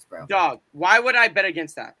defense, bro. Dog, why would I bet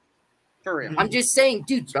against that? For real. I'm just saying,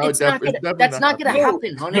 dude, That that's not gonna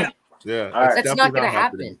happen, honey. Yeah, All right. That's not gonna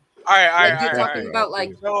happen. All right. Like you're talking about,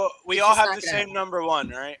 like So we It's all just have not the gonna same happen. number one,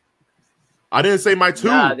 right? I didn't say my 2.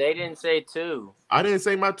 Nah, they didn't say 2. I didn't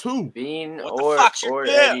say my 2. Bean What the fuck's your or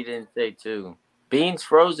dip? Eddie didn't say 2. Bean's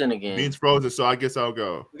frozen again. Bean's frozen, so I guess I'll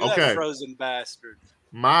go. Look at that Okay, frozen bastard.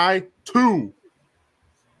 my 2.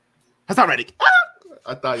 That's not ready.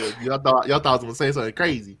 I thought y'all thought I was gonna say something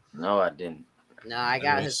crazy. No, I didn't. No, I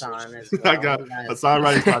got Hassan as well. I got Hassan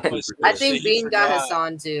right. I think Bean got forgot.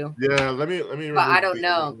 Hassan too, Yeah, let me. but I don't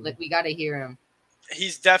know. Like we got to hear him.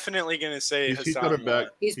 He's definitely gonna say He's Hassan. coming back.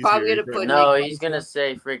 He's He's probably here. gonna put. No, Nick he's Bosa. gonna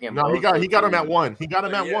say freaking. No, he got him at 1. He got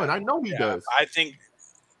him at Yeah. 1. I know he Yeah, does. I think.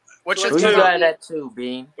 What's Who your Who you two? got at 2,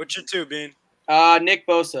 Bean? What's your 2, Bean? Nick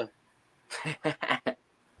Bosa.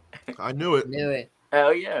 I knew it. Knew it.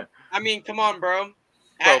 Hell yeah. I mean, come on, bro. Bro,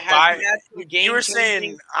 Has he had some You were game-changing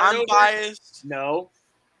saying I'm turnovers? biased, No.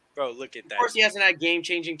 bro. Look at Of that. course, he hasn't had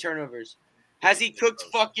game-changing turnovers. Has he cooked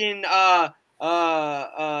fucking that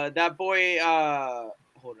boy?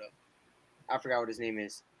 Hold up, I forgot what his name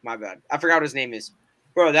is. My bad. I forgot what his name is.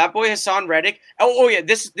 Bro, that boy Hassan Reddick. Oh yeah.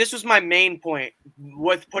 This was my main point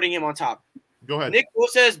with putting him on top. Go ahead. Nick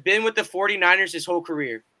Bosa has been with the 49ers his whole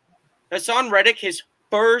career. Hassan Reddick, his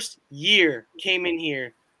first year, came in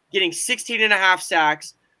here getting 16 and a half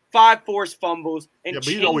sacks, 5 forced fumbles, and Yeah, but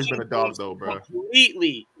he's always changing been a dog, games though, bro.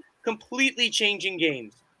 Completely changing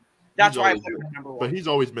games. That's why I put him at number 1. But he's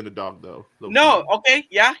always been a dog, though. No, okay,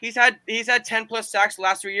 yeah, he's had 10 plus sacks the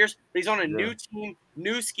last 3 years, but he's on a Yeah. new team,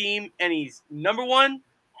 new scheme, and he's number 1.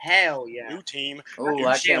 Hell yeah! New team. Oh,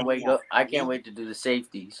 I can't wait. I can't wait to do the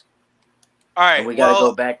safeties. All right. And we gotta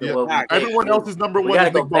go back to yeah, what we picked, Everyone too. else is number We 1 gotta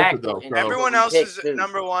is go Nick back Bosa, though. and So. Everyone we else's picked, too.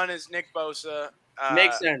 number 1 is Nick Bosa.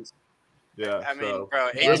 Makes sense. Yeah. I mean, so. bro,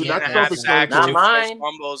 Really, 18 and a that's half perfect. sacks, Not 2 mine. forced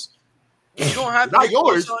fumbles. You don't have Not Nick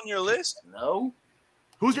yours. Bosa on your list? No.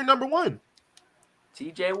 Who's your number 1?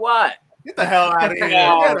 TJ Watt. Get the hell out of here.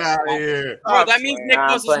 Oh, Get out of here. Bro, that means Nick Nah, I'm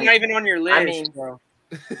Bosa's playing. not even on your list. I mean- bro.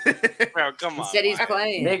 Bro, come He on. said he's man.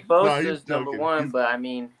 playing. Nick No, Bosa's he's number joking. 1, He's- but I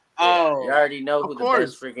mean, Oh. you already know Of who the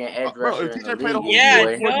course. best freaking edge Bro, rusher if in TJ the played league the Yeah, whole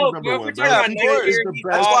is, year, boy. he's no, number bro, if one, we're bro. talking about Of next course. year, the he's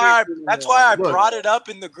best. That's why I Look. brought it up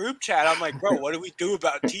in the group chat. I'm like, bro, what do we do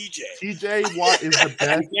about TJ? TJ Watt is the best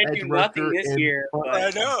can't edge do nothing rusher this in year, but- I know.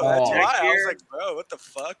 football. That's why. Next I was year- like, bro, what the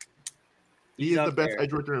fuck? He He's is the up best there.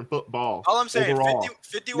 edge rusher in football. All I'm saying, overall.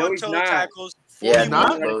 51 No, he's total not. tackles, Yeah,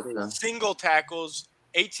 41 Nick Bosa. single tackles,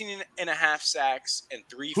 18 and a half sacks, and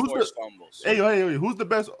 3 Who's forced fumbles. Hey, who's the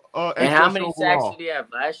best edge And how rusher many overall? sacks did he have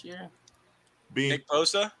last year? Bean. Nick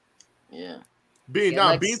Bosa? Yeah. Bean, Yeah, nah,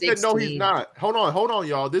 like Bean said no, he's 16. not. Hold on,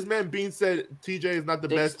 y'all. This man Bean said TJ is not the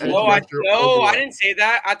best edge 16. No, rusher I overall. didn't say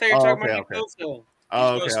that. I thought you were Oh, talking okay, about Nick okay. Bosa.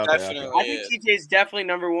 Oh, He's okay, most okay, definitely okay. I think TJ's definitely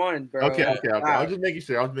number 1, bro. Okay. I Wow. was just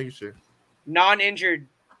making sure. Non-injured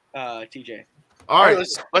TJ. All right.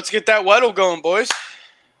 let's get that weddle going, boys.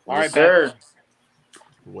 All right, Yes, sir.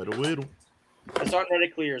 Whittle. It's on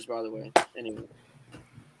Reddit clears, by the way. Anyway.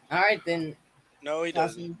 All right, then. No, he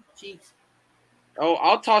doesn't. Tossing cheeks. Oh,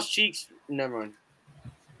 I'll toss cheeks. Never mind.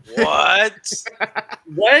 What?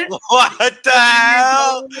 What? What the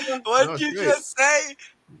hell? No, What'd you straight. just say?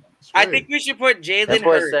 I think we should put Jalen That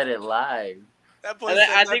boy Hurts. said it live. That boy I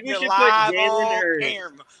said think we that'd should be put live Jalen on Hurts.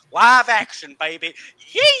 camera. Live action, baby.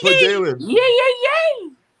 Yee, Put yee. Jalen. Yeah, yeah,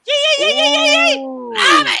 Yee,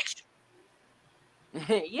 live action.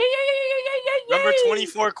 yeah. Number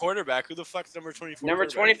 24 quarterback. Who the fuck's number 24? Number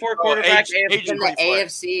quarterback? 24 Oh, quarterback, age From the 24.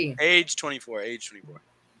 AFC. Age 24. Age 24.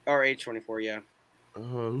 or age 24, yeah.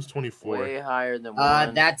 Who's 24? Way higher than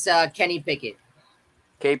one. That's Kenny Pickett.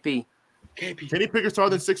 KP. KP. Kenny Pickett's taller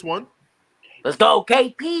than 6'1"? Let's go,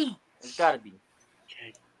 KP. It's gotta be.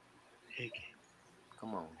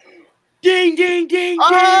 Come on. Ding, ding, ding, ding.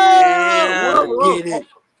 Damn. Whoa. Get it.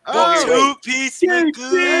 Oh, Two-piece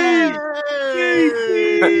Magoo.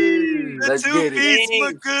 The Let's get it. two-piece Dang.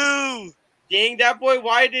 Magoo. Ding, that boy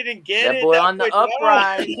Wyatt didn't get That it. boy on the died.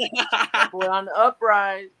 uprise. That boy on the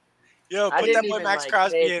uprise. Yo, I put didn't that boy even Max like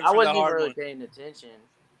Crosby pay- in I for the wasn't even hard really one. paying attention.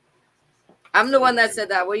 I'm the one that said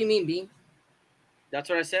that. What do you mean, B? That's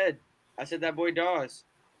what I said. I said that boy Dawes.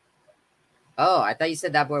 Oh, I thought you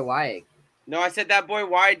said that boy Wyatt. No, I said that boy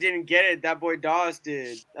Wyatt didn't get it. That boy Dawes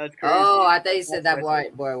did. That's crazy. Oh, I thought you said that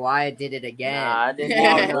That's boy Wyatt did it again. Nah, I didn't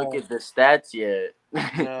even look at the stats yet.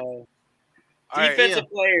 No. All right, Defensive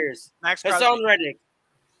players. Max Hassan Crosby. Reddick.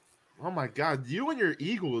 Oh my God, you and your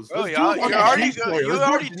Eagles. Bro, Let's y'all- do you one already Chiefs go- player. you Let's do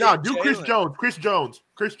already it. No, did do Chris Jalen. Jones.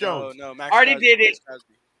 Chris Jones. No, Max Already Crosby, did it. Max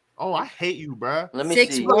Crosby. Oh, I hate you, bro. Let me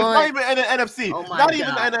 6'1". see. Bro, it's not even in the NFC. Oh my Not even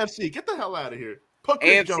God. the NFC. Get the hell out of here. Put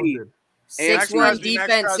Chris AFC. Jones in. 6'1" Crosby, Max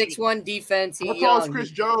defense. Crosby. 6'1" defense. He How tall is young. Chris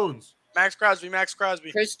Jones? Max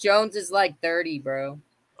Crosby. Chris Jones is like 30, bro.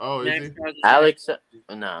 Oh, is Max he? Crosby. Alex.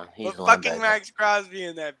 No, he's Put fucking linebacker. Max Crosby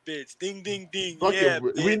in that bitch. Ding, ding, ding. Fuck Yeah, him.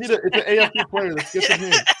 We bitch. need it's an AFC player. Let's get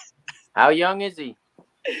him in. How young is he?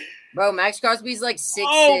 Bro, Max Crosby's like 6'6".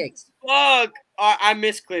 Oh, fuck. I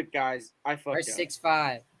misclipped, guys. I Or fucked up.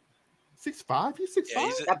 6'5". 6'5"? He's 6'5"? Yeah,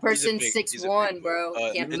 he's a- That person's he's a big- 6'1", bro.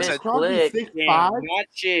 Can't it's miss. a- Miss Crosby's Click. 6'5"? Damn, not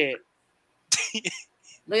shit.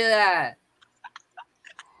 Look at that.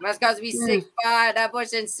 Max Crosby's 6'5". That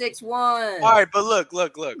person's 6'1". All right, but look.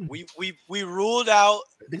 We ruled out.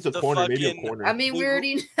 I think it's a The corner, maybe a fucking- corner. I mean, We- we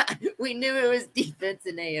already we knew it was defense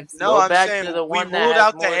in AFC. No, Go I'm back saying to the we one that ruled has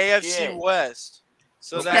out the more AFC shit. West.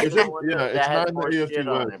 So It's that in- yeah, it's not in the AFC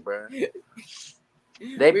West. Bro.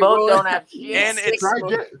 They We both rolled- don't have shit. And it's-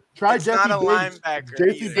 Try it's Jesse not a Bates. linebacker.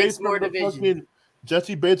 Jesse either. Bates more from the division. fucking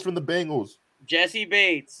Jesse Bates from the Bengals. Jesse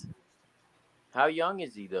Bates. How young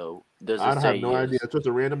is he though? Does it I say have no he idea. is? It's just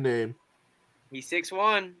a random name. He's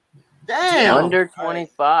 6'1". Damn. Under All right.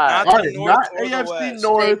 25. Not All the right, North not or the AFC West.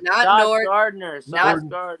 North. Not Sauce North. Gardner. not- Sauce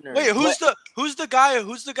Gardner. Wait, who's the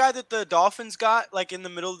guy that the Dolphins got like in the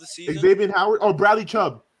middle of the season? Xavier Howard. Oh, Bradley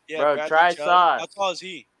Chubb. Yeah, Bro, Bradley try Chubb. Sauce. How tall is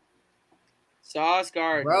he? Sauce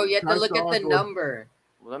Gardner. Bro, you have to Try look at the Sauce or- number.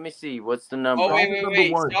 Let me see. What's the number? Oh, wait, Sauce is wait,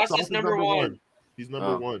 wait. one. Sauce is number one. He's number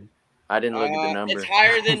Oh. one. I didn't look at the number.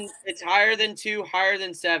 It's higher than 2, higher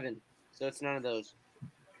than 7. So it's none of those.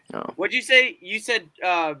 No. What'd you say? You said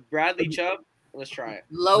Bradley Chubb? Let's try it.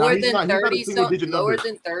 Lower he's than not- he's not a 30 single something. digit Lower number.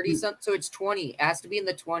 than 30 something. So it's 20. It has to be in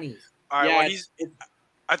the 20s. All right, Yeah, well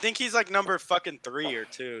I think he's like number fucking 3 or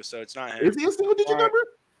 2, so it's not him. Is he a single digit All right.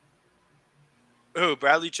 number? Who?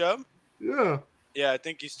 Bradley Chubb? Yeah. Yeah, I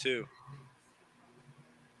think he's 2.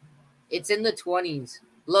 It's in the 20s.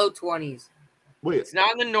 Low 20s. Wait. It's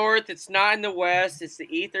not in the North. It's not in the West. It's the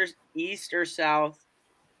East or South.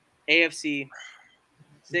 AFC.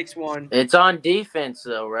 6'1". It's on defense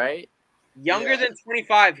though, right? Younger Yeah. than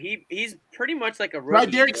 25. He's pretty much like a Try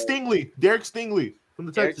rookie. Derek Stingley. Derek Stingley from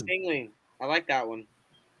the Derek Texans. Stingley. I like that one.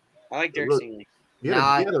 I like Derek Look. Stingley. He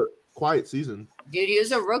had a quiet season. Dude, he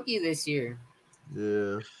was a rookie this year.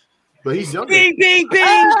 Yeah. But he's younger. Bing, bing, bing.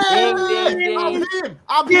 Hey, Ding, ding, I'm ding. him.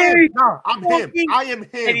 I'm Derek him. No, I'm him. fucking I am him.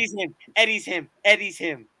 Eddie's him. Eddie's him. Eddie's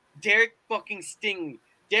him. Derek fucking Stingley.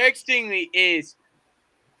 Derek Stingley is.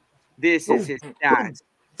 This is his stats.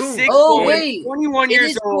 Boom. 6'1", Oh, wait. 21 It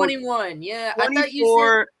years is old. 21. Yeah, I thought you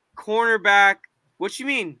 24 cornerback. What you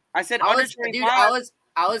mean? I said said. under Dude, 25.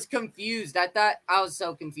 I was confused. I was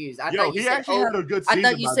so confused. I Yo, thought you he said actually had a good I season.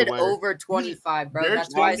 thought you by said the way. over 25, bro. Derek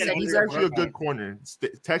That's why I Stingley, said he's he's a actually a rookie. good corner.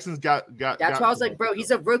 Texans got. That's why I was like, bro,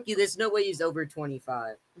 he's a rookie. There's no way he's over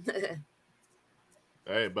 25.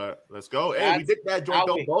 Hey, but let's go. Hey, we did that joint, how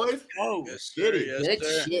though, we boys. go. Yes, Get sir. it. Yes, Good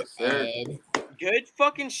sir. shit, sir. Ed. Good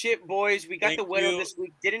fucking shit, boys. We got Thank the weddle you. this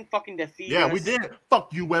week. Didn't fucking defeat Yeah, us. we did.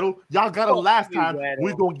 Fuck you, Weddle. Y'all got him Fuck last you, time.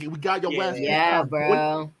 Weddle. We got your Yeah. last. Yeah, time, boy.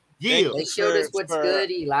 bro. Yeah. They showed us For- what's for-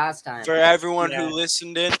 goody last time. For everyone Yeah. who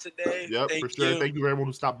listened in today, Yep, thank for sure. you Thank you, everyone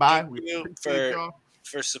who stopped by. Thank We you appreciate y'all.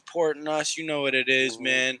 for supporting us. You know what it is, Mhm.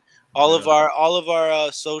 man. All of Yeah.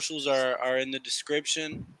 our socials are in the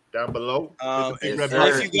description. Down below. Hit the yes,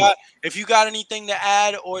 subscribe sir. button. If you got anything to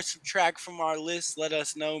add or subtract from our list, let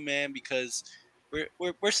us know, man, because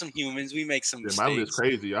we're some humans. We make some Yeah, my list mistakes.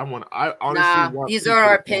 crazy. I honestly Nah, want these people are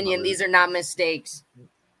our to see my opinion. list. These are not mistakes.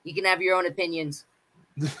 You can have your own opinions.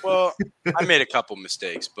 Well, I made a couple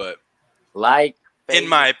mistakes, but Like, in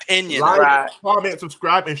my opinion, Like, Right. comment,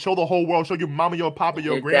 subscribe, and show the whole world. Show your mama, your papa,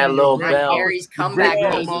 your Hit granny, that your little grandpa, bell. Gary's your comeback,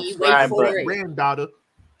 grandmama, baby. subscribe Wait for your it. granddaughter.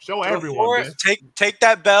 Show everyone. Before- Man. take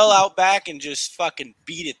that bell out back and just fucking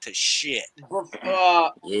beat it to shit. Before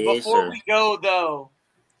yes, sir. we go, though,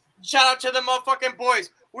 shout out to the motherfucking boys.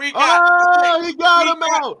 We got Oh, he got him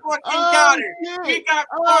out. fucking Oh, got it. shit. We got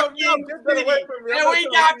Oh, fucking no, get that away from me. I'm and not we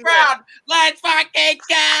trying got to see that. Brown. Let's fucking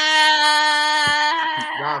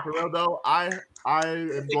go! Nah, for real though, I am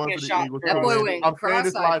Taking going a for the shot Eagles. first. That boy man. went I'm saying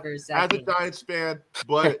this cross-eyed live for a as a second. Giants fan,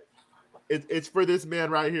 but it's for this man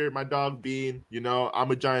right here, my dog Bean. You know,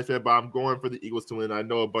 I'm a Giants fan, but I'm going for the Eagles to win. I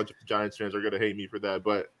know a bunch of Giants fans are gonna hate me for that,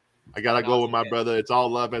 but I gotta go with my brother. It's all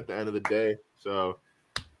love at the end of the day. So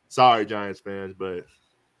sorry, Giants fans, but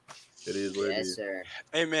it is what it Yes, is. sir.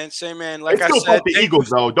 Hey man, say man, like It's I still said, fuck the thank Eagles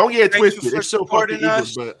you- though. Don't get it thank you twisted. for It's still fuck the supporting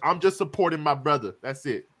us. Eagles, but I'm just supporting my brother. That's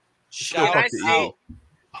it. Shout Can I fuck the say? Eagles.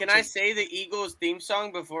 Can I say the Eagles theme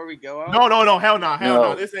song before we go out? No, hell no, hell no.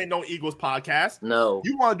 No. This ain't no Eagles podcast. No.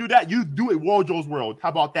 You want to do that? You do it, Wojo's World. How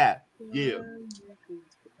about that? Yeah.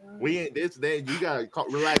 We ain't this. Then you gotta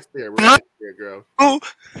relax there, girl. Oh,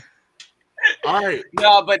 All right.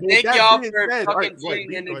 No, but With thank that y'all being for said, all fucking right, go ahead,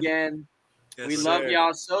 tuning in go ahead. again. yes, We love sir.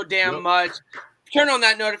 y'all so damn Yep. much. Turn on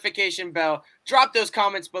that notification bell. Drop those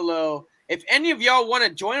comments below. If any of y'all want to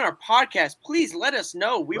join our podcast, please let us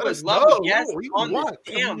know. We Let would us love know. a guest We on this want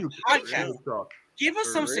damn podcast. Give us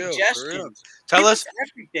For some real, for real. suggestions. Tell Give us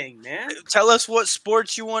everything, man. Tell us what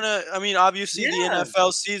sports you want to. I mean, obviously the Yeah.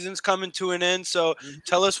 NFL season's coming to an end, so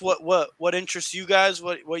tell us what interests you guys,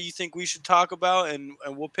 what you think we should talk about, and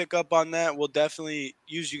we'll pick up on that. We'll definitely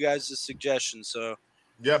use you guys as suggestions. So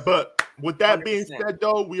Yeah, but with that being 100%. said,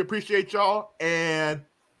 though, we appreciate y'all and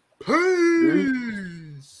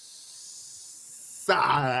peace.